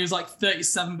 And he was like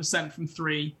 37% from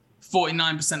 3,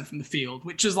 49% from the field,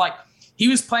 which is like, he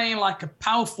was playing like a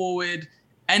power forward,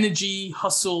 energy,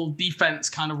 hustle, defense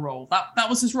kind of role. That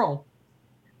was his role.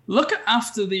 Look at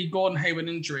after the Gordon Hayward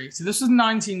injury. So this was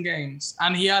 19 games,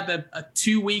 and he had a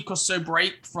 2-week or so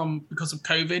break because of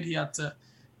COVID. He had to,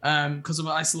 because of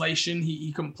isolation,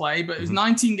 he couldn't play. But it was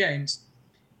 19 games.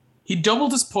 He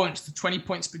doubled his points to 20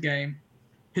 points per game.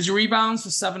 His rebounds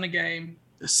were 7 a game.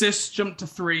 Assists jumped to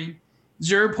 3.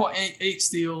 0.88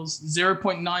 steals.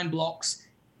 0.9 blocks.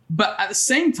 But at the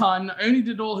same time, not only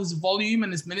did all his volume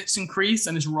and his minutes increase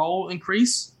and his role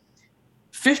increase,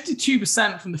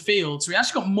 52% from the field. So he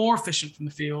actually got more efficient from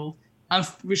the field and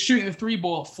was shooting the 3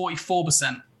 ball at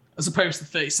 44% as opposed to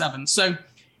 37. So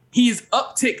he's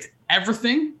upticked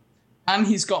everything and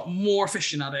he's got more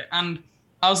efficient at it. And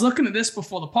I was looking at this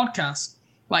before the podcast.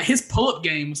 Like his pull-up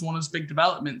game was one of his big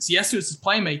developments. Yes, it was his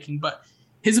playmaking, but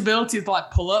his ability to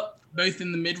like pull up both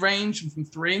in the mid-range and from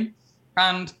 3.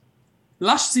 And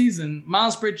last season,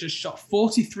 Miles Bridges shot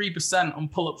 43% on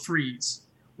pull-up threes,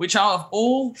 which out of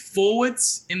all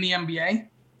forwards in the NBA,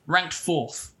 ranked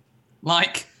 4th.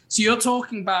 Like, so you're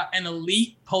talking about an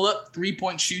elite pull-up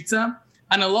 3-point shooter,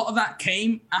 and a lot of that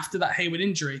came after that Hayward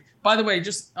injury. By the way,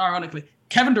 just ironically,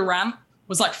 Kevin Durant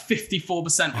was like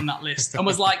 54% on that list and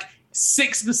was like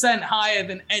 6% higher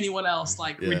than anyone else.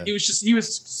 Like, yeah. He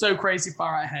was so crazy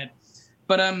far ahead.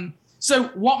 But so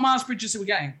what Miles Bridges are we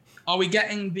getting? Are we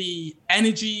getting the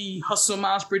energy hustle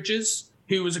Miles Bridges,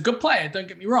 who was a good player, don't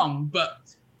get me wrong, but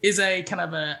is a kind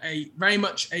of a very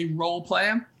much a role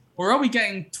player? Or are we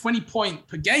getting 20 point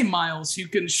per game Miles who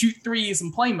can shoot threes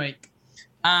and play make?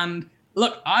 And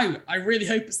look, I really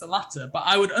hope it's the latter, but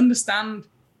I would understand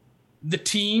the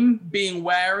team being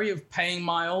wary of paying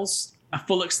Miles a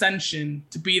full extension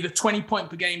to be the 20 point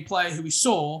per game player who we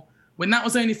saw when that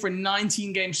was only for a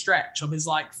 19 game stretch of his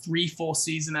like 3-4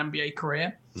 season NBA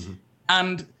career. Mm-hmm.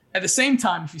 And at the same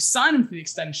time, if you sign him for the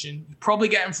extension, you probably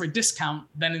get him for a discount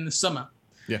then in the summer.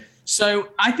 Yeah. So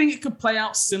I think it could play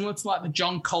out similar to like the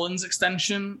John Collins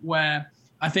extension, where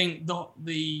I think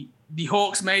the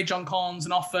Hawks made John Collins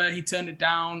an offer, he turned it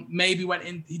down,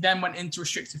 he then went into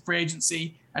restricted free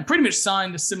agency and pretty much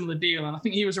signed a similar deal. And I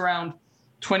think he was around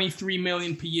 $23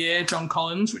 million per year, John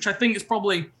Collins, which I think is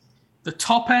probably the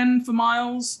top end for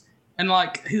Miles. And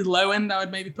like his low end, I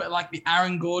would maybe put like the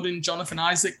Aaron Gordon, Jonathan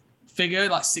Isaac figure,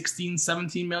 like 16,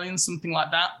 17 million, something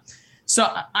like that.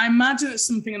 So I imagine it's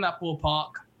something in that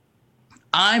ballpark.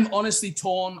 I'm honestly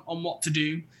torn on what to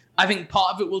do. I think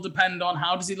part of it will depend on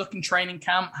how does he look in training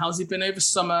camp? How's he been over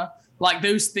summer? Like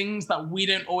those things that we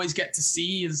don't always get to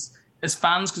see as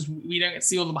fans because we don't get to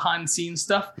see all the behind the scenes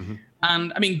stuff. Mm-hmm.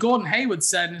 And I mean, Gordon Hayward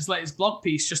said in his latest blog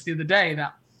piece just the other day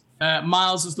that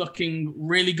Miles is looking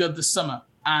really good this summer.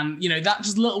 And, you know, that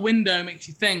just little window makes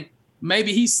you think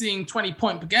maybe he's seeing 20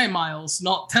 point per game Miles,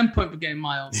 not 10 point per game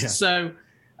Miles. Yeah. So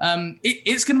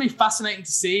it's going to be fascinating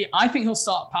to see. I think he'll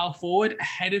start power forward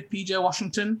ahead of PJ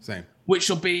Washington. Same. Which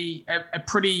will be a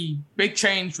pretty big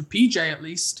change for PJ at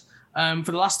least. For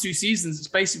the last 2 seasons, it's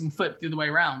basically been flipped the other way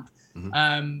around.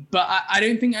 Mm-hmm. But I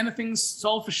don't think anything's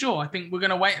solved for sure. I think we're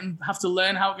going to wait and have to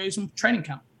learn how it goes in training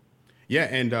camp. Yeah,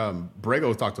 and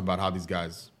Borrego talked about how these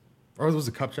guys, or was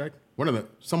it Kupchak?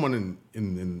 Someone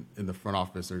in the front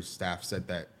office or staff said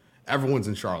that everyone's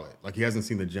in Charlotte. Like he hasn't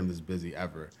seen the gym this busy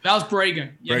ever. That was Borrego.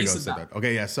 Yeah, Borrego said that.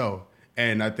 Okay, yeah. So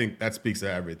And I think that speaks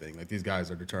to everything. Like these guys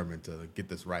are determined to get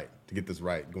this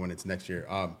right going into next year.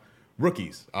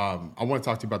 Rookies. I want to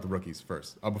talk to you about the rookies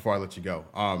first before I let you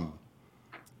go.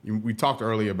 We talked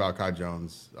earlier about Kai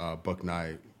Jones,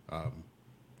 Bouknight,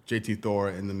 JT Thor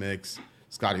in the mix,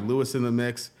 Scotty Lewis in the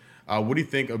mix. What do you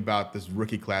think about this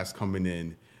rookie class coming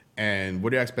in, and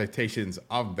what are your expectations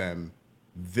of them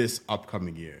this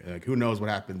upcoming year? Like, who knows what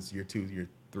happens year 2, year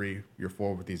 3, year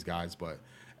 4 with these guys, but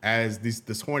as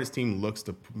this Hornets team looks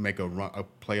to make a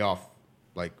playoff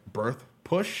like berth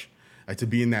push, to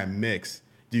be in that mix,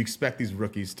 do you expect these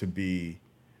rookies to be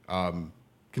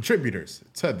contributors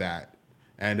to that?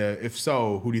 And if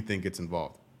so, who do you think gets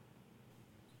involved?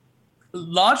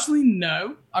 Largely,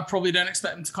 no. I probably don't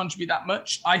expect them to contribute that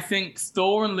much. I think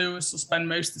Thor and Lewis will spend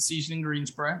most of the season in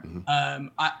Greensboro. Mm-hmm.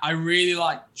 I really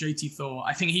like JT Thor.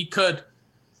 I think he could,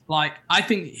 I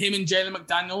think him and Jalen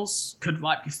McDaniels could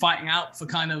be fighting out for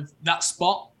kind of that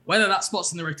spot. Whether that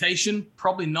spot's in the rotation,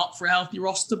 probably not for a healthy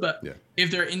roster, but if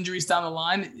there are injuries down the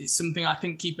line, it's something I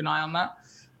think keep an eye on that.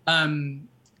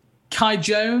 Kai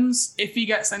Jones, if he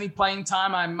gets any playing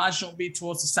time, I imagine it'll be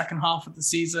towards the second half of the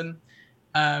season.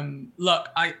 Look,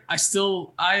 I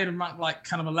had him ranked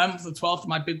kind of 11th or 12th on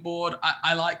my big board.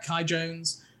 I like Kai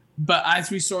Jones, but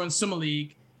as we saw in Summer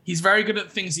League, he's very good at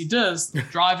the things he does,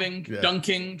 driving,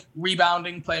 dunking,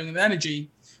 rebounding, playing with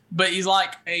energy, but he's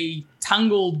like a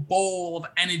tangled ball of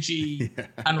energy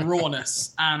and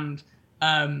rawness. And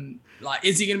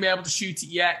is he going to be able to shoot it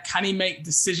yet? Can he make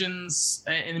decisions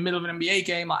in the middle of an NBA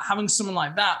game? Having someone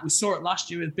like that, we saw it last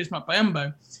year with Bismack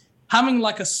Biyombo, having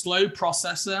a slow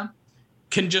processor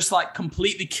can just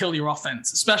completely kill your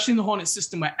offense, especially in the Hornets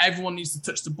system where everyone needs to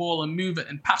touch the ball and move it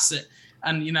and pass it.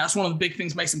 And, that's one of the big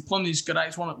things Mason Plumlee is good at.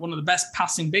 He's one of the best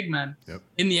passing big men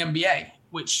in the NBA,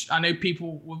 which I know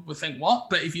people would think, what?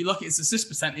 But if you look at his assist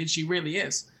percentage, he really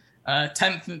is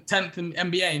 10th in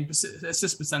NBA in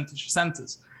assist percentage for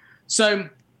centers. So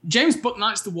James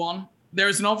Bouknight's the one. There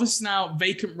is an obvious now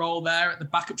vacant role there at the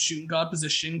backup shooting guard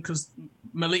position because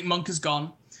Malik Monk is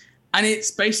gone. And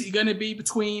it's basically going to be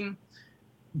between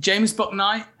James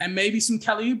Bouknight and maybe some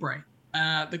Kelly Oubre.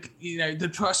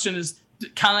 The question is,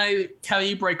 Kelly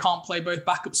Oubre can't play both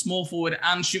backup small forward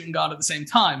and shooting guard at the same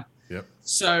time. Yep.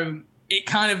 So it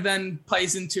kind of then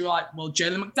plays into Jalen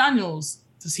McDaniels,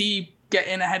 does he get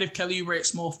in ahead of Kelly Oubre at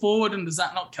small forward, and does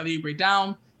that knock Kelly Oubre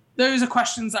down? Those are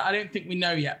questions that I don't think we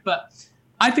know yet. But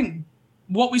I think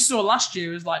what we saw last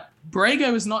year is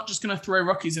Borrego is not just going to throw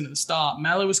rookies in at the start.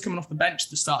 Melo was coming off the bench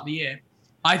to start the year.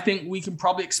 I think we can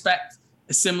probably expect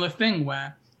a similar thing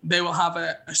where they will have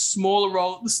a smaller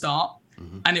role at the start,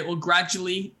 and it will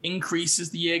gradually increase as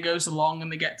the year goes along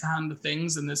and they get to hand of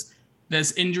things, and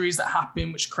there's injuries that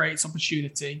happen which creates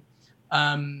opportunity.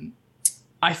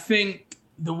 I think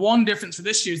the one difference for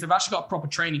this year is they've actually got a proper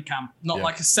training camp, not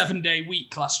a 7-day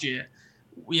week last year.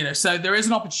 So there is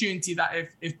an opportunity that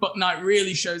if Bouknight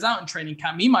really shows out in training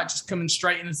camp, he might just come in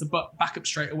straight in as the backup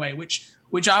straight away, which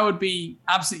I would be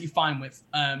absolutely fine with,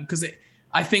 because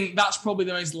I think that's probably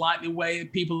the most likely way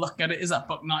people look at it, is that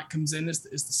Bouknight comes in as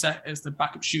the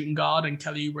backup shooting guard and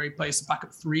Kelly Oubre plays the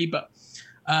backup 3. But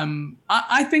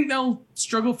I think they'll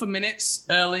struggle for minutes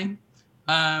early.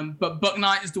 But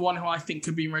Bouknight is the one who I think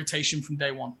could be in rotation from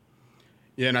day one.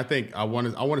 Yeah, and I think I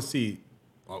want to see.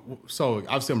 So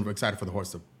obviously, I'm excited for the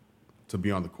Hornets to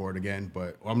be on the court again.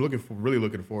 But what I'm really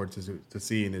looking forward to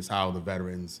seeing is how the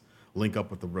veterans link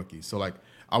up with the rookies. So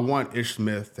I want Ish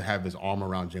Smith to have his arm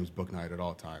around James Bouknight at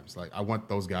all times. I want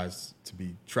those guys to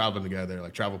be traveling together,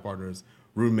 travel partners,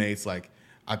 roommates. I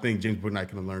think James Bouknight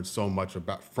can learn so much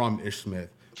from Ish Smith,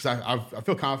 because I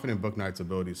feel confident in Bouknight's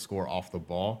ability to score off the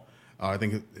ball. I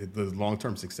think the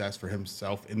long-term success for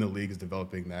himself in the league is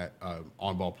developing that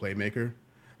on-ball playmaker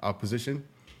position.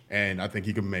 And I think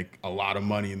he can make a lot of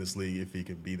money in this league if he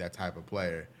can be that type of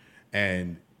player.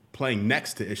 And playing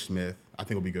next to Ish Smith, I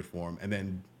think will be good for him. And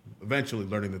then eventually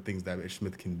learning the things that Ish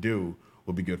Smith can do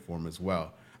will be good for him as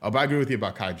well. But I agree with you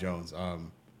about Kai Jones.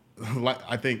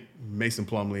 I think Mason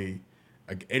Plumlee,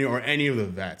 any of the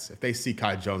vets, if they see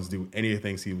Kai Jones do any of the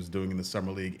things he was doing in the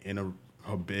Summer League in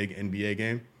a big NBA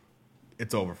game,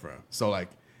 it's over for him. So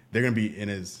they're gonna be in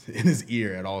his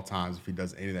ear at all times if he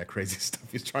does any of that crazy stuff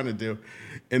he's trying to do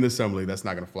in the Summer League. That's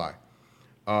not gonna fly.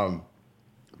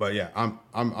 But yeah,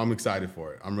 I'm excited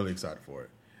for it. I'm really excited for it.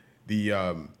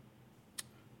 I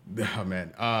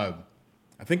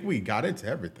think we got into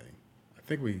everything. I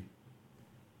think we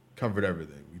covered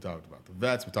everything. We talked about the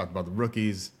vets. We talked about the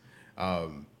rookies.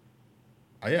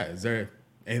 Is there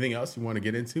anything else you want to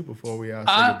get into before we say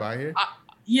goodbye here?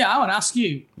 I want to ask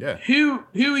you. Yeah. Who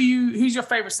are you? Who's your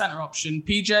favorite center option?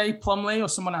 PJ, Plumlee, or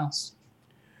someone else?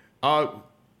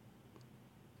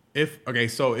 if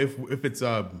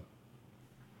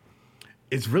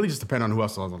it's really just depending on who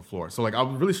else is on the floor. So like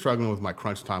I'm really struggling with my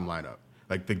crunch time lineup,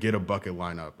 like the get a bucket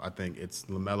lineup. I think it's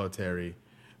LaMelo, Terry,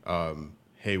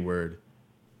 Hayward,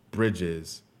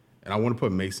 Bridges, and I want to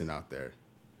put Mason out there.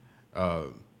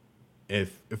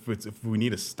 If we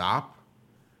need a stop,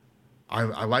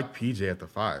 I like PJ at the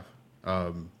 5.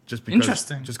 Just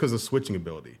because of switching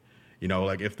ability. You know,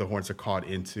 like if the Hornets are caught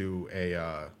into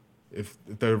if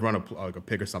they run a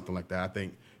pick or something like that, I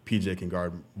think PJ can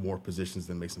guard more positions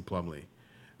than Mason Plumlee.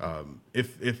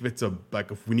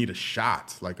 If we need a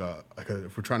shot,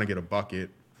 if we're trying to get a bucket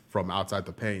from outside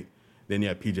the paint, then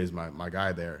yeah, PJ's my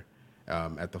guy there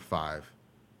at the 5.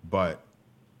 But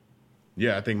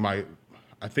yeah, I think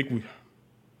we.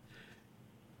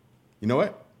 You know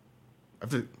what?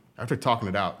 After talking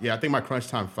it out, yeah, I think my crunch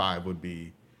time 5 would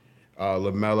be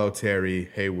LaMelo, Terry,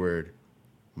 Hayward,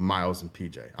 Miles, and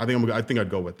PJ. I think I'd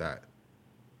go with that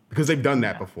because they've done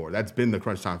that before. That's been the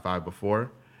crunch time 5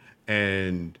 before,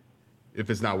 and if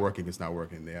it's not working, it's not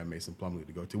working. They have Mason Plumlee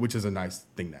to go to, which is a nice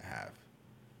thing to have.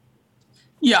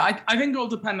 Yeah, I think it'll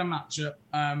depend on matchup,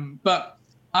 but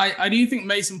I do think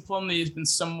Mason Plumlee has been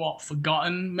somewhat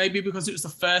forgotten, maybe because it was the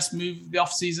first move of the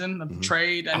offseason, of the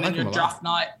trade, and then your draft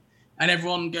night, and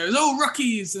everyone goes, oh,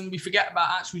 rookies, and we forget about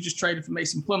actually we just traded for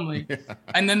Mason Plumlee.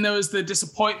 And then there was the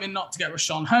disappointment not to get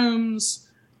Richaun Holmes.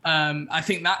 I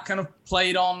think that kind of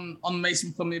played on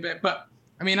Mason Plumlee a bit. But,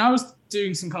 I mean, I was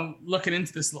doing some kind of looking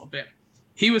into this a little bit.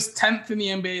 He was 10th in the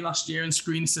NBA last year in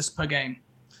screen assists per game.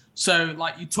 So,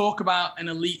 like, you talk about an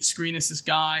elite screen assist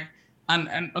guy,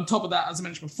 and on top of that, as I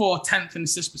mentioned before, 10th in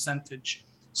assist percentage.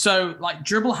 So, like,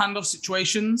 dribble handoff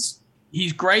situations,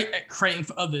 he's great at creating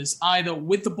for others, either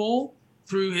with the ball,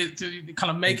 through kind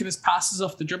of making his passes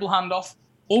off the dribble handoff,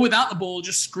 or without the ball,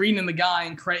 just screening the guy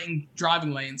and creating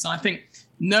driving lanes. And I think,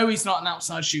 no, he's not an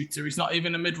outside shooter. He's not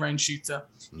even a mid-range shooter.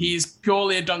 He's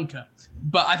purely a dunker.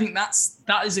 But I think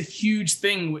that is a huge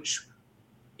thing, which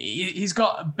he's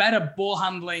got better ball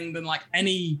handling than like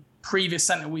any previous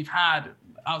center we've had.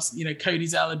 You know, Cody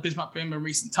Zeller, Bismack Biyombo in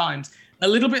recent times. A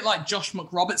little bit like Josh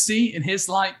McRobertsy in his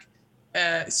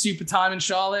super time in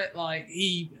Charlotte. Like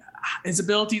his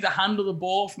ability to handle the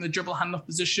ball from the dribble handoff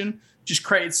position just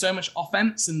created so much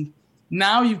offense. And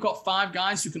now you've got 5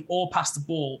 guys who can all pass the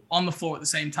ball on the floor at the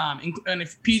same time. And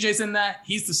if PJ's in there,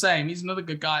 he's the same. He's another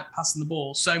good guy at passing the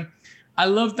ball. So I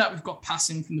love that we've got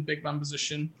passing from the big man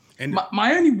position. And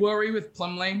my only worry with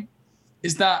Plumlee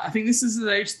is that I think this is his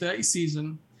age 30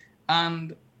 season,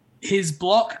 and his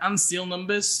block and steal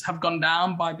numbers have gone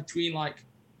down by between like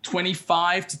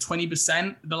 25 to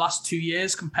 20% the last 2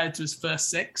 years compared to his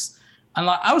first 6. And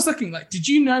like I was looking, like, did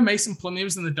you know Mason Plumlee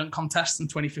was in the dunk contest in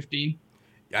 2015?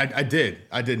 I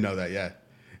did know that, yeah.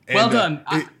 And, well done.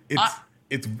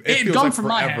 It feels like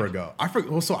forever ago. I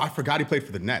forgot he played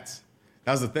for the Nets.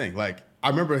 That was the thing. Like, I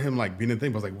remember him like being in the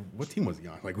thing, but I was like, what team was he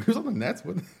on? Like, he was on the Nets?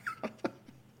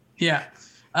 Yeah.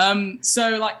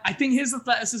 So like, I think his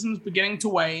athleticism is beginning to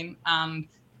wane, and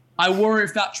I worry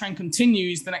if that trend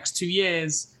continues the next 2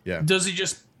 years. Yeah.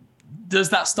 Does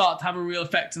that start to have a real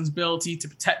effect on his ability to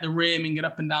protect the rim and get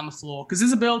up and down the floor? Because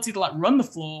his ability to like run the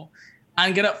floor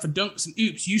and get up for dunks and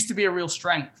oops used to be a real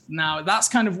strength. Now that's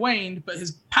kind of waned, but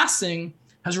his passing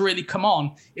has really come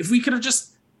on. If we could have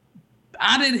just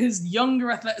added his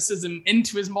younger athleticism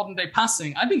into his modern day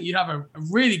passing, I think you'd have a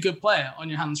really good player on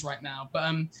your hands right now.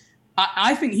 But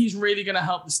I think he's really going to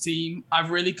help this team.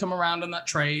 I've really come around on that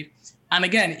trade. And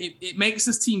again, it makes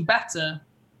this team better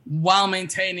while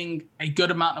maintaining a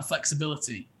good amount of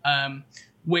flexibility,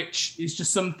 which is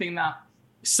just something that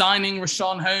signing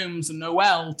Richaun Holmes and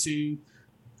Noel to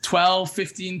 12,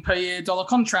 15 per year dollar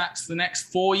contracts for the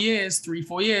next 4 years,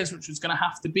 3-4 years, which was going to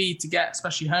have to be to get,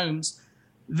 especially Holmes,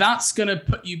 that's going to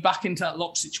put you back into that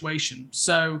lock situation.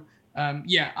 So, I'm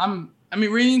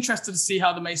really interested to see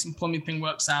how the Mason Plumlee thing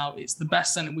works out. It's the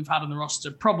best center we've had on the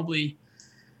roster, probably.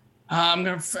 I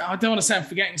don't want to say I'm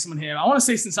forgetting someone here. I want to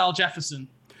say since Al Jefferson.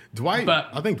 Dwight, but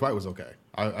I think Dwight was okay.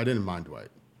 I didn't mind Dwight.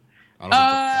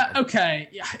 Okay.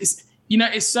 Yeah.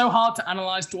 It's so hard to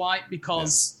analyze Dwight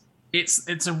because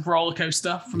it's a roller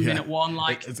coaster from minute one.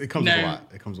 Like it comes with a lot.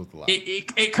 It comes with a lot.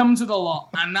 It comes with a lot,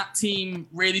 and that team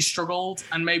really struggled,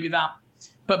 and maybe that.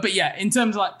 But yeah, in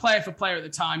terms of like player for player at the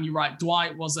time, you're right.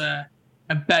 Dwight was a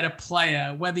better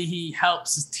player. Whether he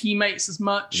helps his teammates as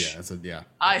much,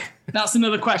 that's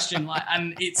another question. Like,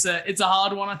 and it's a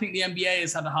hard one. I think the NBA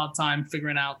has had a hard time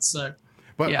figuring out. So,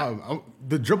 but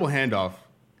the dribble handoff,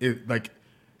 the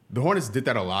Hornets did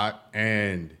that a lot,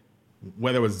 and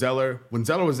whether it was Zeller, when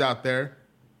Zeller was out there,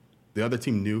 the other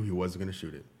team knew he wasn't going to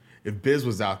shoot it. If Biz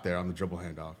was out there on the dribble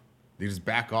handoff, They just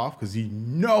back off because he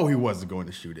wasn't going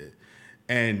to shoot it.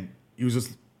 And he was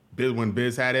just, when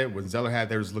Biz had it, when Zeller had,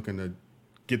 they was looking to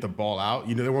get the ball out.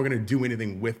 They weren't going to do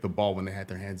anything with the ball when they had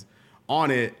their hands on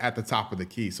it at the top of the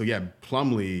key. So yeah,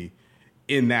 Plumlee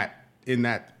in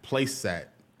that place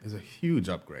set is a huge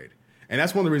upgrade. And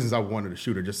that's one of the reasons I wanted a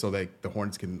shooter, just so that the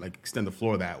Hornets can like extend the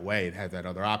floor that way and have that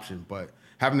other option. But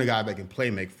having a guy that can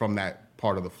play make from that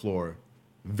part of the floor,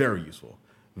 very useful.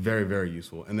 Very, very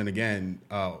useful. And then again,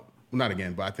 not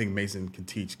again, but I think Mason can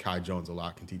teach Kai Jones a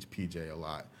lot, can teach PJ a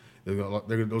lot.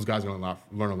 Those guys are going to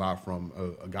learn a lot from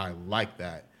a guy like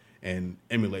that and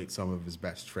emulate some of his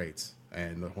best traits.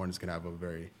 And the Hornets can have a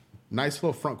very nice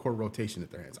little front court rotation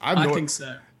at their hands. I think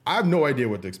so. I have no idea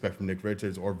what to expect from Nick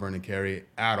Richards or Vernon Carey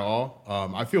at all.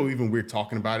 I feel even weird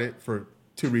talking about it for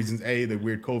two reasons. A, the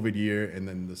weird COVID year, and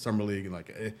then the summer league,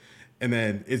 and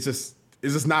then it's just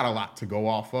not a lot to go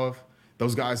off of.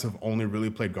 Those guys have only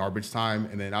really played garbage time.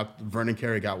 And then Vernon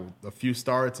Carey got a few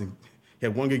starts, and he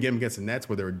had one good game against the Nets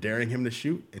where they were daring him to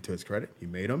shoot. And to his credit, he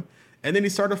made them. And then he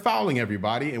started fouling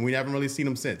everybody, and we haven't really seen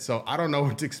him since. So I don't know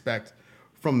what to expect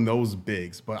from those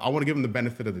bigs. But I want to give them the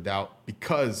benefit of the doubt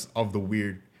because of the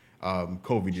weird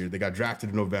COVID year. They got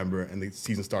drafted in November, and the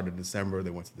season started in December.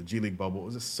 They went to the G League bubble. It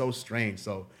was just so strange.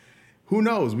 So who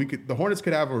knows? The Hornets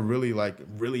could have a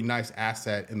really nice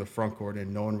asset in the front court,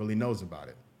 and no one really knows about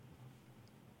it.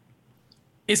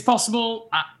 It's possible.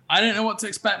 I don't know what to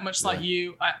expect, much like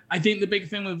you. I think the big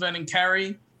thing with Vernon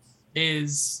Carey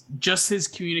is just his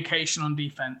communication on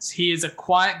defense. He is a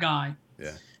quiet guy.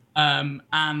 Yeah.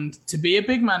 And to be a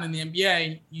big man in the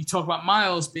NBA, you talk about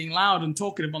Miles being loud and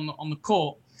talkative on the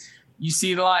court. You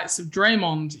see the likes of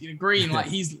Draymond Green, like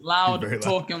he's loud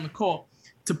talking on the court.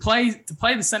 To play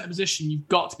the center position, you've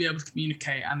got to be able to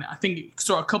communicate. And I think you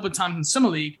saw a couple of times in Summer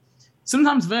League,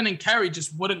 sometimes Vernon Carey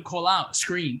just wouldn't call out a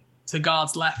screen to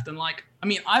guards left. And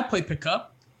I play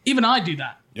pickup. Even I do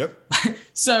that. Yep.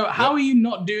 So how are you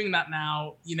not doing that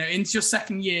now? Into your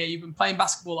second year, you've been playing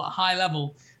basketball at a high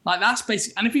level. That's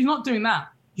basic. And if he's not doing that,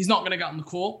 he's not going to get on the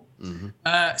court.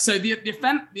 Mm-hmm. So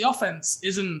the offense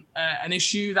isn't an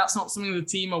issue. That's not something the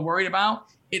team are worried about.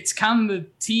 It's can the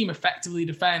team effectively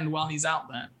defend while he's out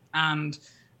there? And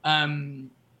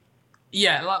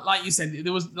like you said,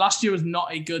 last year was not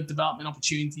a good development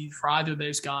opportunity for either of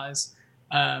those guys.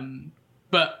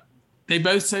 But they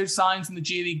both showed signs in the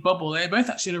G League bubble. They both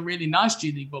actually had a really nice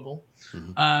G League bubble.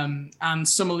 Mm-hmm. And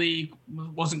Summer League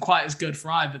wasn't quite as good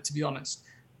for either, to be honest.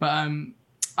 But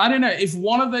I don't know. If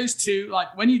one of those two,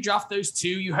 when you draft those two,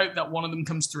 you hope that one of them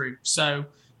comes through. So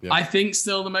yeah. I think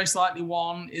still the most likely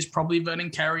one is probably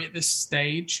Vernon Carey at this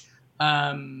stage.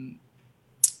 But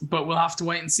we'll have to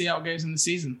wait and see how it goes in the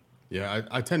season. Yeah,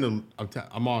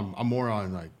 I'm more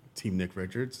on Team Nick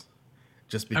Richards,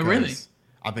 just because. Oh, really?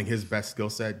 I think his best skill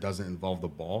set doesn't involve the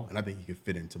ball, and I think he could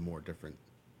fit into more different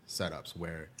setups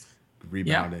where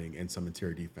rebounding and some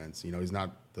interior defense. He's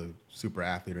not the super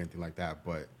athlete or anything like that,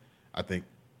 but I think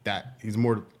that he's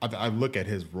more. I look at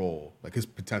his role, his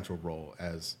potential role,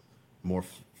 as more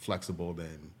flexible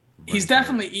than. He's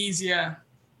definitely easier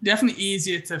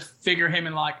to figure him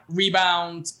in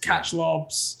rebound, catch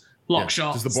lobs, block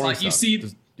shots. Just the boring stuff.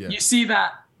 You see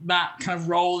that kind of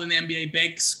role in the NBA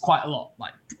bigs quite a lot.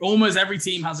 Almost every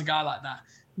team has a guy like that.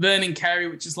 Vernon Carey,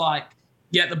 which is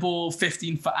get the ball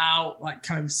 15 foot out,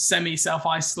 kind of semi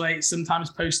self-isolate, sometimes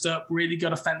post up, really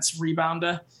good offensive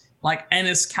rebounder.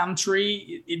 Enes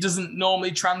Kanter, it doesn't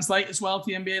normally translate as well to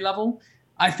the NBA level.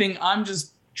 I think I'm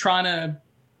just trying to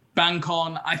bank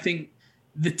on, I think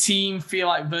the team feel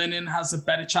like Vernon has a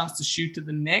better chance to shoot it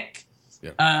than Nick.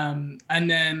 Yeah. And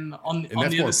then on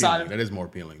the other side, that is more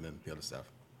appealing than the other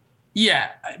stuff.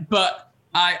 Yeah, but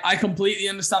I completely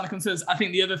understand the concerns. I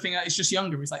think the other thing is just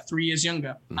younger. He's 3 years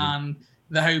younger, mm-hmm. and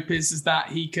the hope is that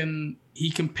he can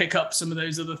pick up some of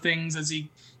those other things as he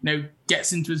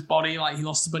gets into his body. He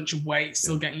lost a bunch of weight,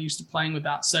 still getting used to playing with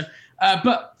that. So,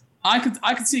 but I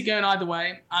could see it going either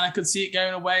way, and I could see it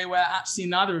going a way where actually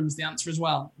neither of them is the answer as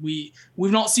well. We've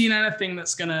not seen anything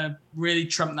that's going to really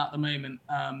trump that at the moment.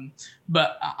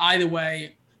 But either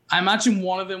way, I imagine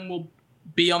one of them will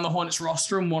be on the Hornets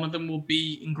roster and one of them will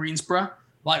be in Greensboro,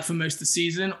 for most of the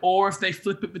season. Or if they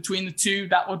flip it between the two,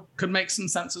 that could make some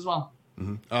sense as well.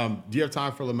 Mm-hmm. Do you have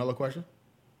time for a LaMelo question?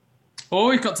 Oh,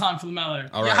 we've got time for LaMelo.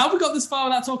 All right. Yeah, how have we got this far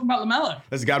without talking about LaMelo?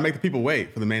 Listen, got to make the people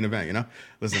wait for the main event,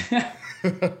 Listen.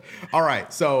 All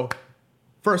right. So,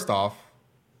 first off,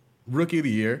 Rookie of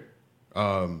the Year.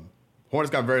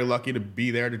 Hornets got very lucky to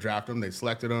be there to draft him. They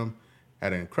selected him.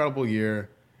 Had an incredible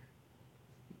year.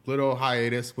 Little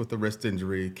hiatus with the wrist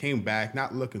injury. Came back,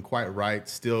 not looking quite right.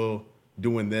 Still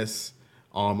doing this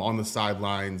on the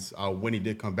sidelines. When he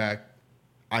did come back,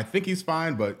 I think he's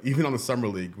fine, but even on the summer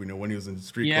league, when he was in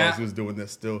street clothes, he was doing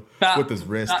this still with his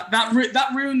wrist. That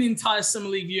ruined the entire summer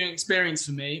league viewing experience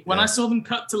for me. When I saw them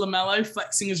cut to LaMelo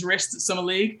flexing his wrist at summer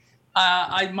league,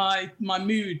 my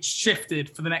mood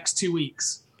shifted for the next 2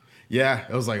 weeks. Yeah,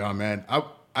 it was like, oh man,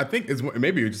 I think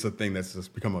maybe it's just a thing that's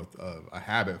just become a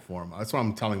habit for him. That's what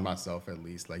I'm telling myself, at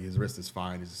least. Like, his wrist is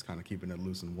fine. He's just kind of keeping it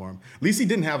loose and warm. At least he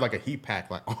didn't have like a heat pack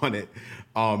like on it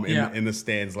in the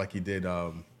stands like he did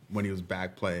when he was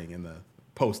back playing in the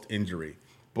post injury.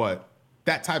 But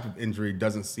that type of injury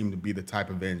doesn't seem to be the type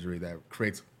of injury that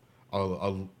creates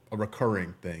a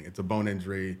recurring thing. It's a bone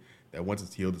injury that once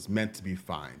it's healed, it's meant to be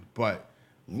fine. But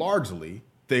largely,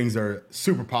 things are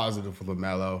super positive for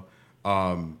LaMelo.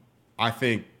 I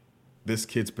think this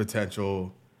kid's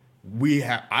potential,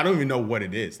 I don't even know what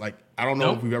it is. Like, I don't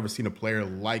know if we've ever seen a player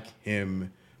like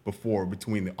him before,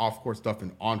 between the off-court stuff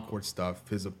and on-court stuff,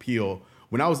 his appeal.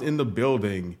 When I was in the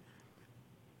building,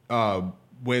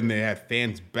 when they had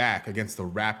fans back against the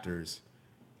Raptors,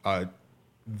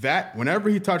 that whenever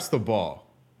he touched the ball,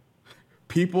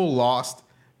 people lost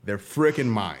their freaking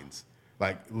minds.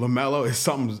 Like, LaMelo is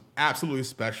something absolutely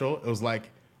special. It was like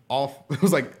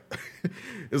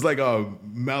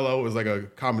Mello was like a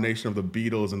combination of the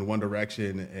Beatles and One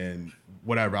Direction and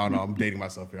whatever. I don't know. I'm dating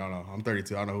myself here. I don't know. I'm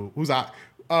 32. I don't know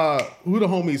who the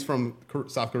homies from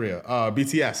South Korea.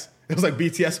 BTS. It was like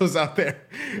BTS was out there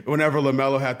whenever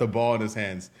LaMelo had the ball in his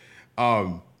hands.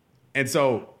 And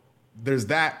so there's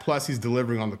that. Plus he's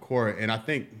delivering on the court, and I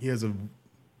think he's going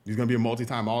to be a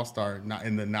multi-time All-Star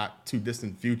in the not too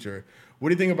distant future. What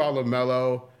do you think about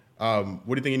LaMelo? What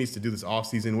do you think he needs to do this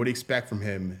offseason? What do you expect from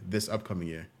him this upcoming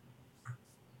year?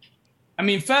 I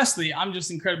mean, firstly, I'm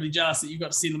just incredibly jealous that you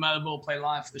got to see LaMelo Ball play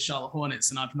live for the Charlotte Hornets,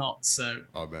 and I've not. So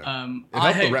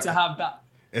I hope to have that.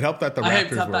 It helped that the Raptors I hope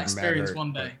to have were that experience hurt,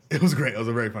 one day. It was great. It was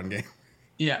a very fun game.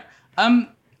 Yeah.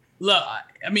 Look,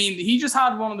 I mean, he just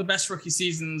had one of the best rookie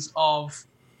seasons of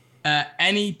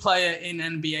any player in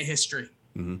NBA history.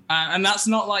 Mm-hmm. And that's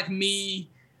not like me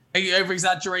over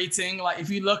exaggerating. Like, if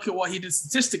you look at what he did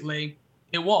statistically,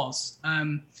 it was.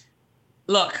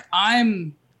 Look,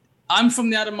 I'm from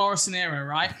the Adam Morrison era,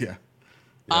 right? Yeah.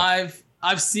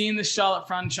 I've seen the Charlotte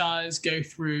franchise go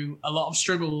through a lot of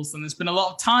struggles, and there's been a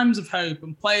lot of times of hope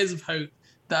and players of hope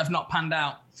that have not panned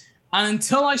out. And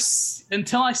until I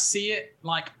see it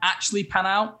like actually pan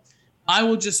out, I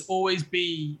will just always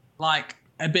be like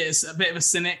a bit of a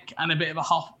cynic and a bit of a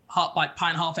half like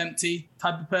pint half empty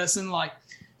type of person. Like,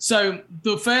 so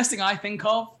the first thing I think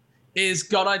of is,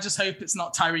 God, I just hope it's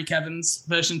not Tyreek Evans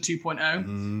version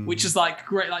 2.0, which is like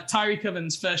great. Like, Tyreek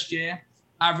Evans first year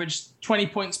averaged 20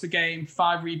 points per game,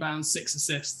 5 rebounds, 6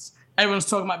 assists. Everyone's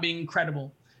talking about being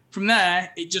incredible. From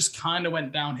there, it just kind of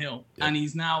went downhill, and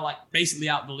he's now like basically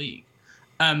out of the league.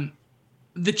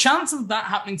 The chance of that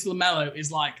happening to LaMelo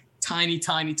is like tiny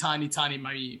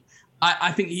minute.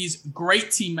 I think he's a great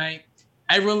teammate.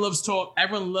 Everyone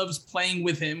loves playing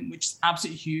with him, which is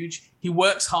absolutely huge. He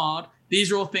works hard.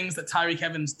 These are all things that Tyreek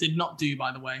Evans did not do,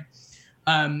 by the way.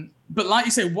 But like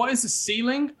you say, what is the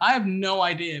ceiling? I have no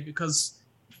idea, because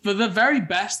for the very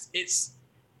best, it's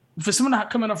for someone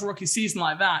coming off a rookie season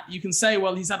like that, you can say,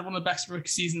 well, he's had one of the best rookie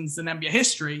seasons in NBA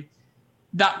history.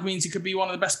 That means he could be one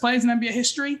of the best players in NBA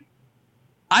history.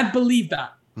 I'd believe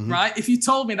that, right? If you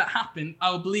told me that happened,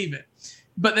 I would believe it.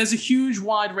 But there's a huge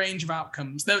wide range of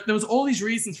outcomes. There was all these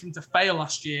reasons for him to fail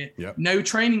last year. Yep. No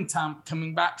training camp,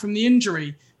 coming back from the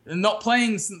injury, not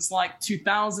playing since like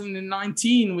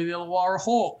 2019 with the Illawarra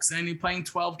Hawks, only playing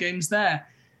 12 games there.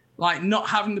 Like, not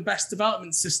having the best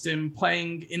development system,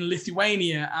 playing in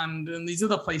Lithuania and in these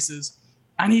other places.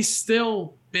 And he's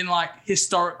still been like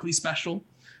historically special.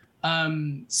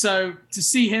 So to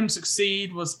see him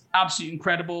succeed was absolutely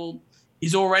incredible.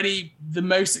 He's already the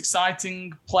most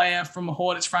exciting player from a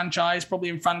Hornets franchise, probably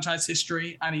in franchise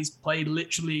history. And he's played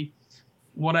literally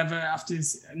whatever after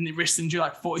his wrist injury,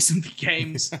 like 40-something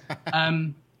games.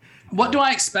 What do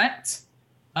I expect?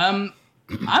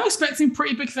 I'm expecting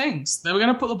pretty big things. They were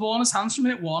going to put the ball in his hands from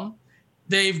minute one.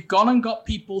 They've gone and got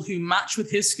people who match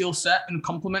with his skill set and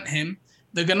complement him.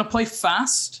 They're going to play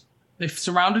fast. They've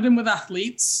surrounded him with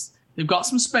athletes. They've got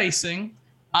some spacing.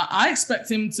 I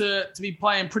expect him to be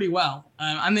playing pretty well.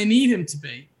 And they need him to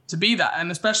be that.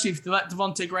 And especially if they let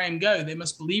Devontae Graham go, they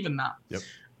must believe in that.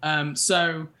 Yep.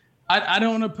 So I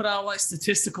don't want to put out like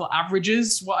statistical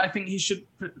averages, what I think he should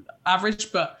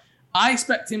average, but I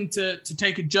expect him to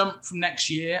take a jump from next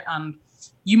year, and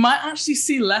you might actually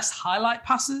see less highlight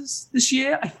passes this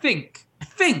year, I think.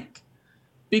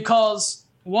 Because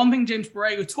one thing James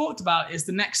Borrego talked about is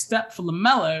the next step for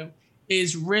LaMelo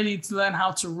is really to learn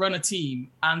how to run a team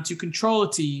and to control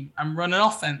a team and run an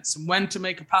offense and when to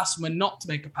make a pass and when not to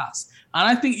make a pass. And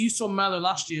I think you saw Melo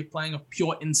last year playing a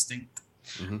pure instinct.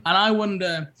 Mm-hmm. And I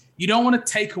wonder, you don't want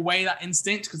to take away that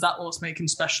instinct because that's what's making him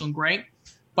special and great.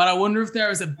 But I wonder if there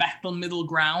is a better middle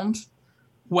ground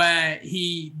where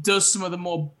he does some of the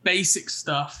more basic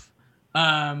stuff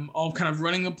of kind of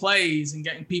running the plays and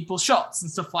getting people shots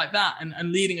and stuff like that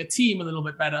and leading a team a little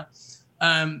bit better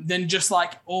than just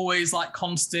like always like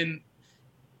constant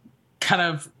kind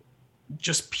of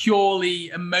just purely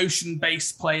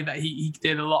emotion-based play that he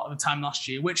did a lot of the time last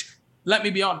year, which let me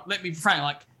be frank,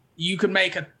 like you could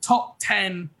make a top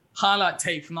 10 highlight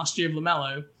tape from last year of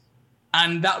LaMelo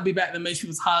and that would be better than most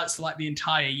people's highlights for like the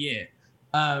entire year.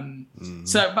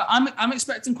 So, but I'm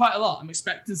expecting quite a lot. I'm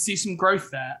expecting to see some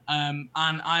growth there. And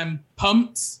I'm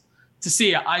pumped to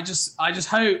see it. I just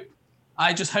hope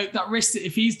that wrist,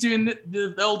 if he's doing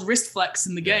the old wrist flex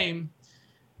in the game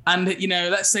and, you know,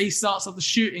 let's say he starts off the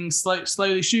shooting,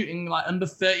 slowly shooting like under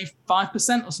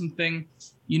 35% or something,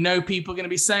 you know, people are going to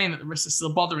be saying that the wrist is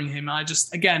still bothering him. And I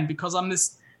just, again, because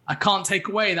I can't take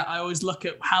away that I always look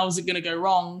at how's it going to go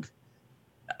wrong.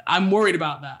 I'm worried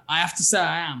about that. I have to say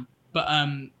I am. But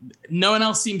no one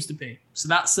else seems to be. So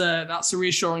that's a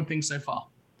reassuring thing so far.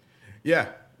 Yeah.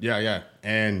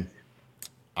 And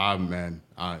man,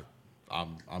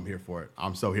 I'm here for it.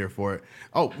 I'm so here for it.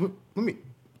 Oh, let me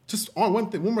just on one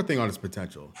more thing on his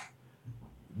potential.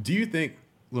 Do you think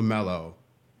LaMelo?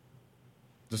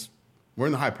 Just we're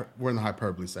in the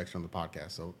hyperbole section of the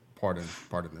podcast, so pardon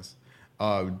this.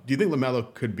 Do you think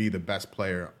LaMelo could be the best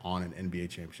player on an NBA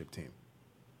championship team?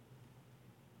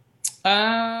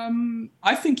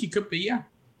 I think he could be, yeah.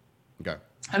 Okay.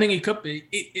 I think he could be.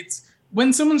 It's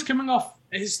when someone's coming off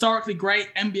a historically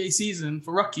great NBA season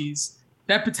for rookies,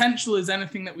 their potential is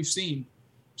anything that we've seen.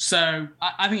 So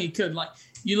I think he could. Like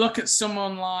you look at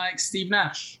someone like Steve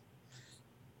Nash.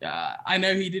 I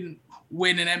know he didn't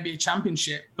win an NBA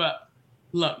championship, but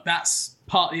look, that's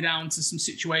partly down to some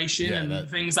situation and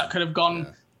things that could have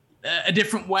gone a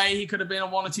different way. He could have been a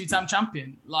 1 or 2 time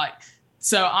champion. Like,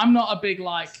 so I'm not a big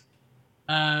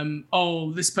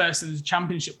this person is a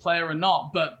championship player or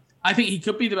not, but I think he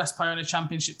could be the best player on a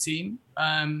championship team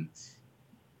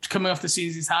coming off the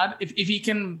season he's had. If he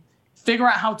can figure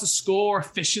out how to score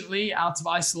efficiently out of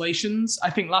isolations, I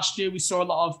think last year we saw a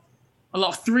lot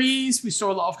of threes. We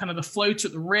saw a lot of kind of the float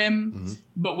at the rim,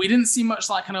 but we didn't see much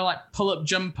like kind of like pull up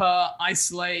jumper,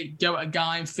 isolate, go at a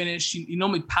guy and finish. He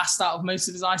normally passed out of most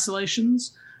of his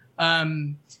isolations.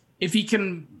 If he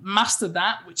can master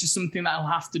that, which is something that he'll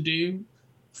have to do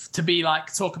to be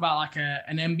like, talk about like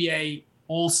an NBA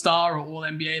all-star or all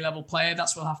NBA level player,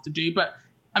 that's what he'll have to do. But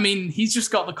I mean, he's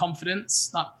just got the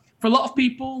confidence. Like, for a lot of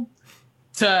people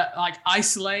to like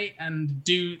isolate and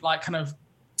do like kind of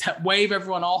wave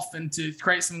everyone off and to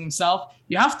create something himself,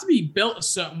 you have to be built a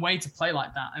certain way to play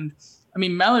like that. And I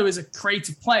mean, Melo is a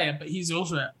creative player, but he's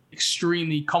also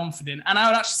extremely confident. And I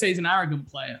would actually say he's an arrogant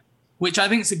player, which I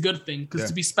think is a good thing because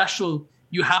to be special,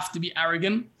 you have to be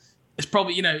arrogant. It's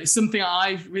probably, it's something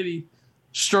I really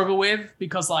struggle with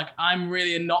because like I'm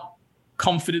really a not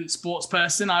confident sports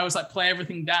person. I always like play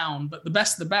everything down, but the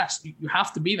best of the best, you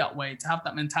have to be that way to have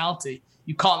that mentality.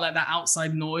 You can't let that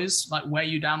outside noise like wear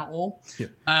you down at all.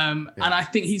 And I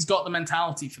think he's got the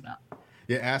mentality for that.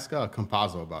 Yeah, ask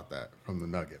Campazzo about that from the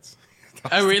Nuggets.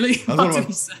 Oh, really? What did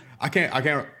he say? I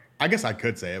can't. I guess I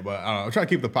could say it, but I'm trying to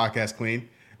keep the podcast clean.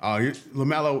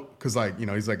 LaMelo, because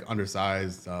he's like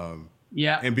undersized.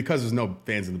 And because there's no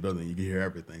fans in the building, you can hear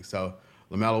everything. So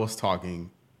LaMelo was talking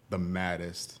the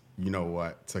maddest,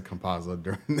 to Campazzo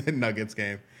during the Nuggets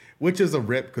game, which is a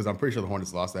rip because I'm pretty sure the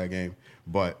Hornets lost that game.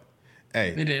 But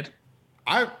hey, they did.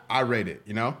 I rate it.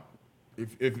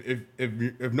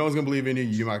 If no one's gonna believe in you,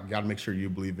 you might gotta make sure you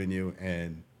believe in you.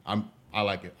 And I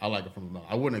like it. I like it from LaMelo.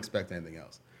 I wouldn't expect anything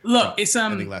else. Look, it's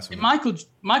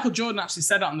Michael Jordan actually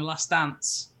said it on The Last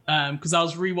Dance because I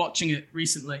was rewatching it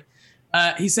recently.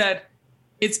 He said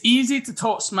it's easy to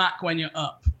talk smack when you're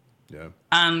up. Yeah.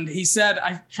 And he said,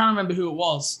 I can't remember who it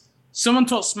was. Someone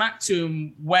talked smack to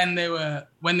him when they were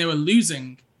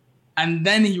losing, and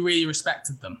then he really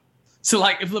respected them. So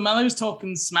like if LaMelo's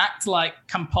talking smack to like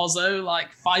Campazzo, like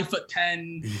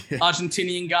 5'10"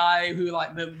 Argentinian guy who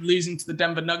like they're losing to the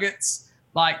Denver Nuggets,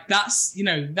 like that's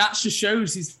that just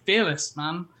shows he's fearless,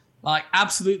 man. Like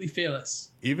absolutely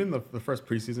fearless. Even the first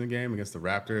preseason game against the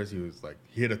Raptors,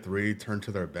 he hit a 3, turned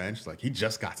to their bench. Like he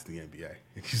just got to the NBA.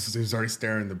 He was already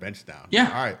staring the bench down. Yeah.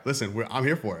 All right, listen, I'm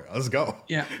here for it. Let's go.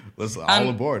 Yeah. Let's all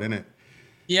aboard, innit?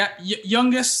 Yeah.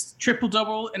 Youngest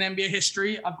triple-double in NBA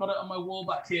history. I've got it on my wall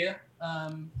back here.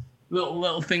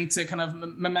 little thing to kind of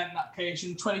memento that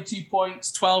occasion. 22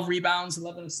 points, 12 rebounds,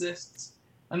 11 assists.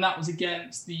 And that was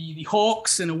against the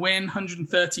Hawks in a win,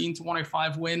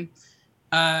 113-105 win.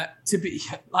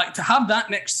 To have that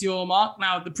next to your mark.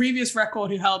 Now, the previous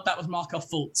record who held that was Markelle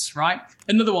Fultz, right?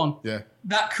 Another one. Yeah.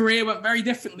 That career went very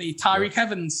differently. Tyreke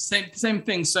Evans, same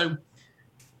thing. So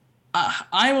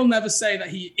I will never say that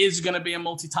he is going to be a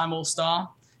multi-time All-Star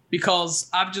because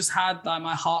I've just had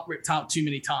my heart ripped out too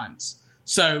many times.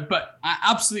 So, but I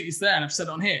absolutely is there, and I've said it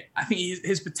on here. I think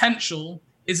his potential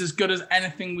is as good as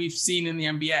anything we've seen in the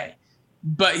NBA.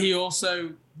 But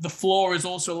the floor is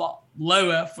also a lot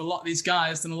lower for a lot of these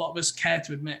guys than a lot of us care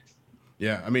to admit.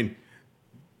 Yeah, I mean,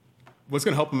 what's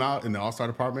going to help him out in the All-Star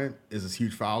department is his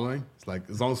huge following. It's like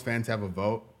as long as fans have a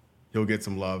vote, he'll get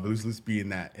some love. At least be in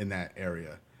that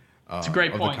area. It's a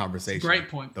great point. The conversation. It's a great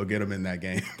point. They'll get him in that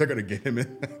game. They're going to get him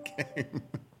in that game.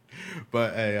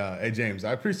 But hey, James,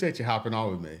 I appreciate you hopping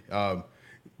on with me.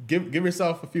 Give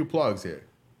yourself a few plugs here.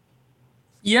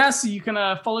 Yeah, so you can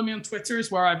follow me on Twitter,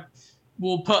 is where I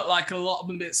will put like a lot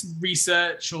of bits of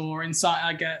research or insight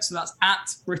I get. So that's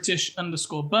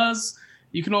 @British_Buzz.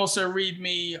 You can also read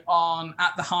me on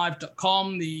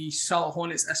 @thehive.com, the Charlotte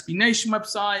Hornets SB Nation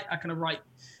website. I kind of write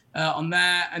on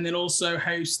there, and then also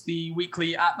host the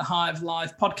weekly @The Hive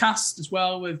live podcast as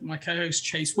well with my co-host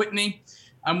Chase Whitney.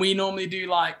 And we normally do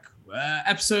like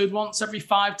episode once every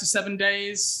 5 to 7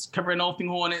 days, covering all things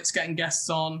Hornets, getting guests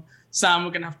on. Sam,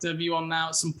 we're going to have to have you on now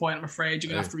at some point. I'm afraid you're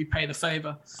going to have to repay the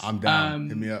favor. I'm down.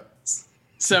 Hit me up.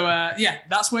 So,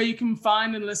 that's where you can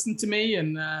find and listen to me.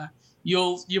 And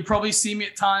you'll probably see me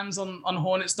at times on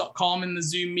Hornets.com in the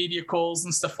Zoom media calls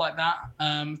and stuff like that.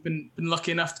 I've been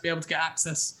lucky enough to be able to get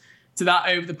access to that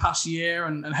over the past year.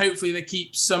 And hopefully they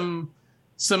keep some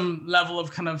level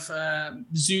of kind of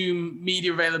Zoom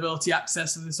media availability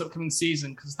access in this upcoming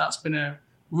season, because that's been a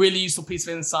really useful piece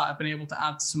of insight I've been able to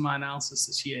add to some of my analysis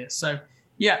this year. So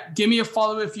yeah, give me a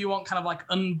follow if you want kind of like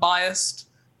unbiased,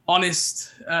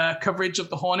 honest coverage of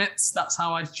the Hornets. That's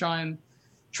how I try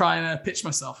and pitch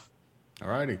myself. All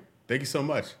righty. Thank you so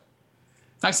much.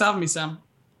 Thanks for having me, Sam.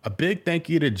 A big thank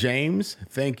you to James.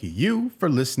 Thank you for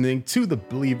listening to the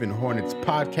Believe in Hornets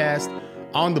podcast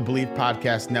on the Believe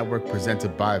Podcast Network,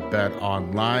 presented by Bet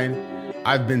Online.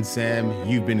 I've been Sam.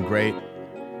 You've been great.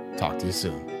 Talk to you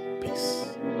soon. Peace.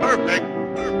 Perfect.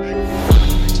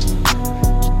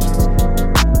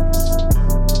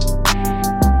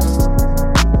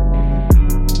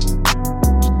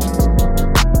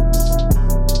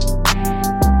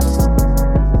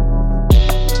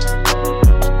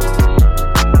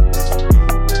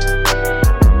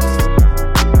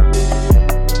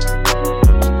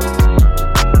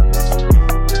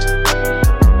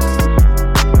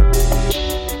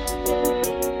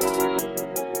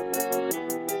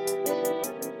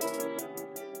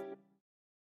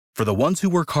 For the ones who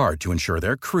work hard to ensure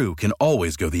their crew can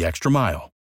always go the extra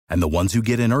mile, and the ones who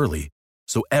get in early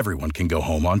so everyone can go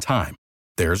home on time,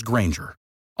 there's Grainger,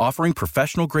 offering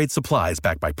professional-grade supplies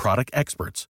backed by product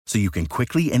experts so you can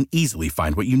quickly and easily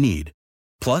find what you need.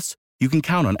 Plus, you can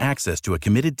count on access to a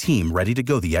committed team ready to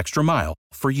go the extra mile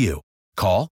for you.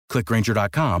 Call, click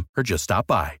Grainger.com, or just stop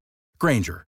by.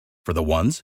 Grainger, for the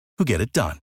ones who get it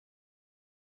done.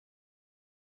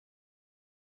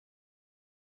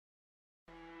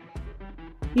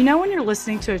 You know when you're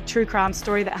listening to a true crime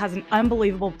story that has an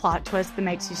unbelievable plot twist that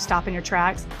makes you stop in your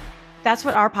tracks? That's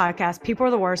what our podcast, People Are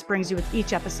the Worst, brings you with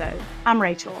each episode. I'm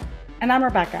Rachel. And I'm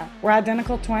Rebecca. We're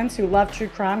identical twins who love true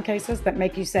crime cases that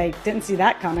make you say, didn't see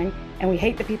that coming, and we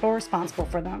hate the people responsible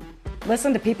for them.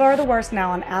 Listen to People Are the Worst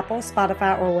now on Apple,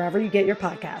 Spotify, or wherever you get your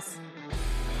podcasts.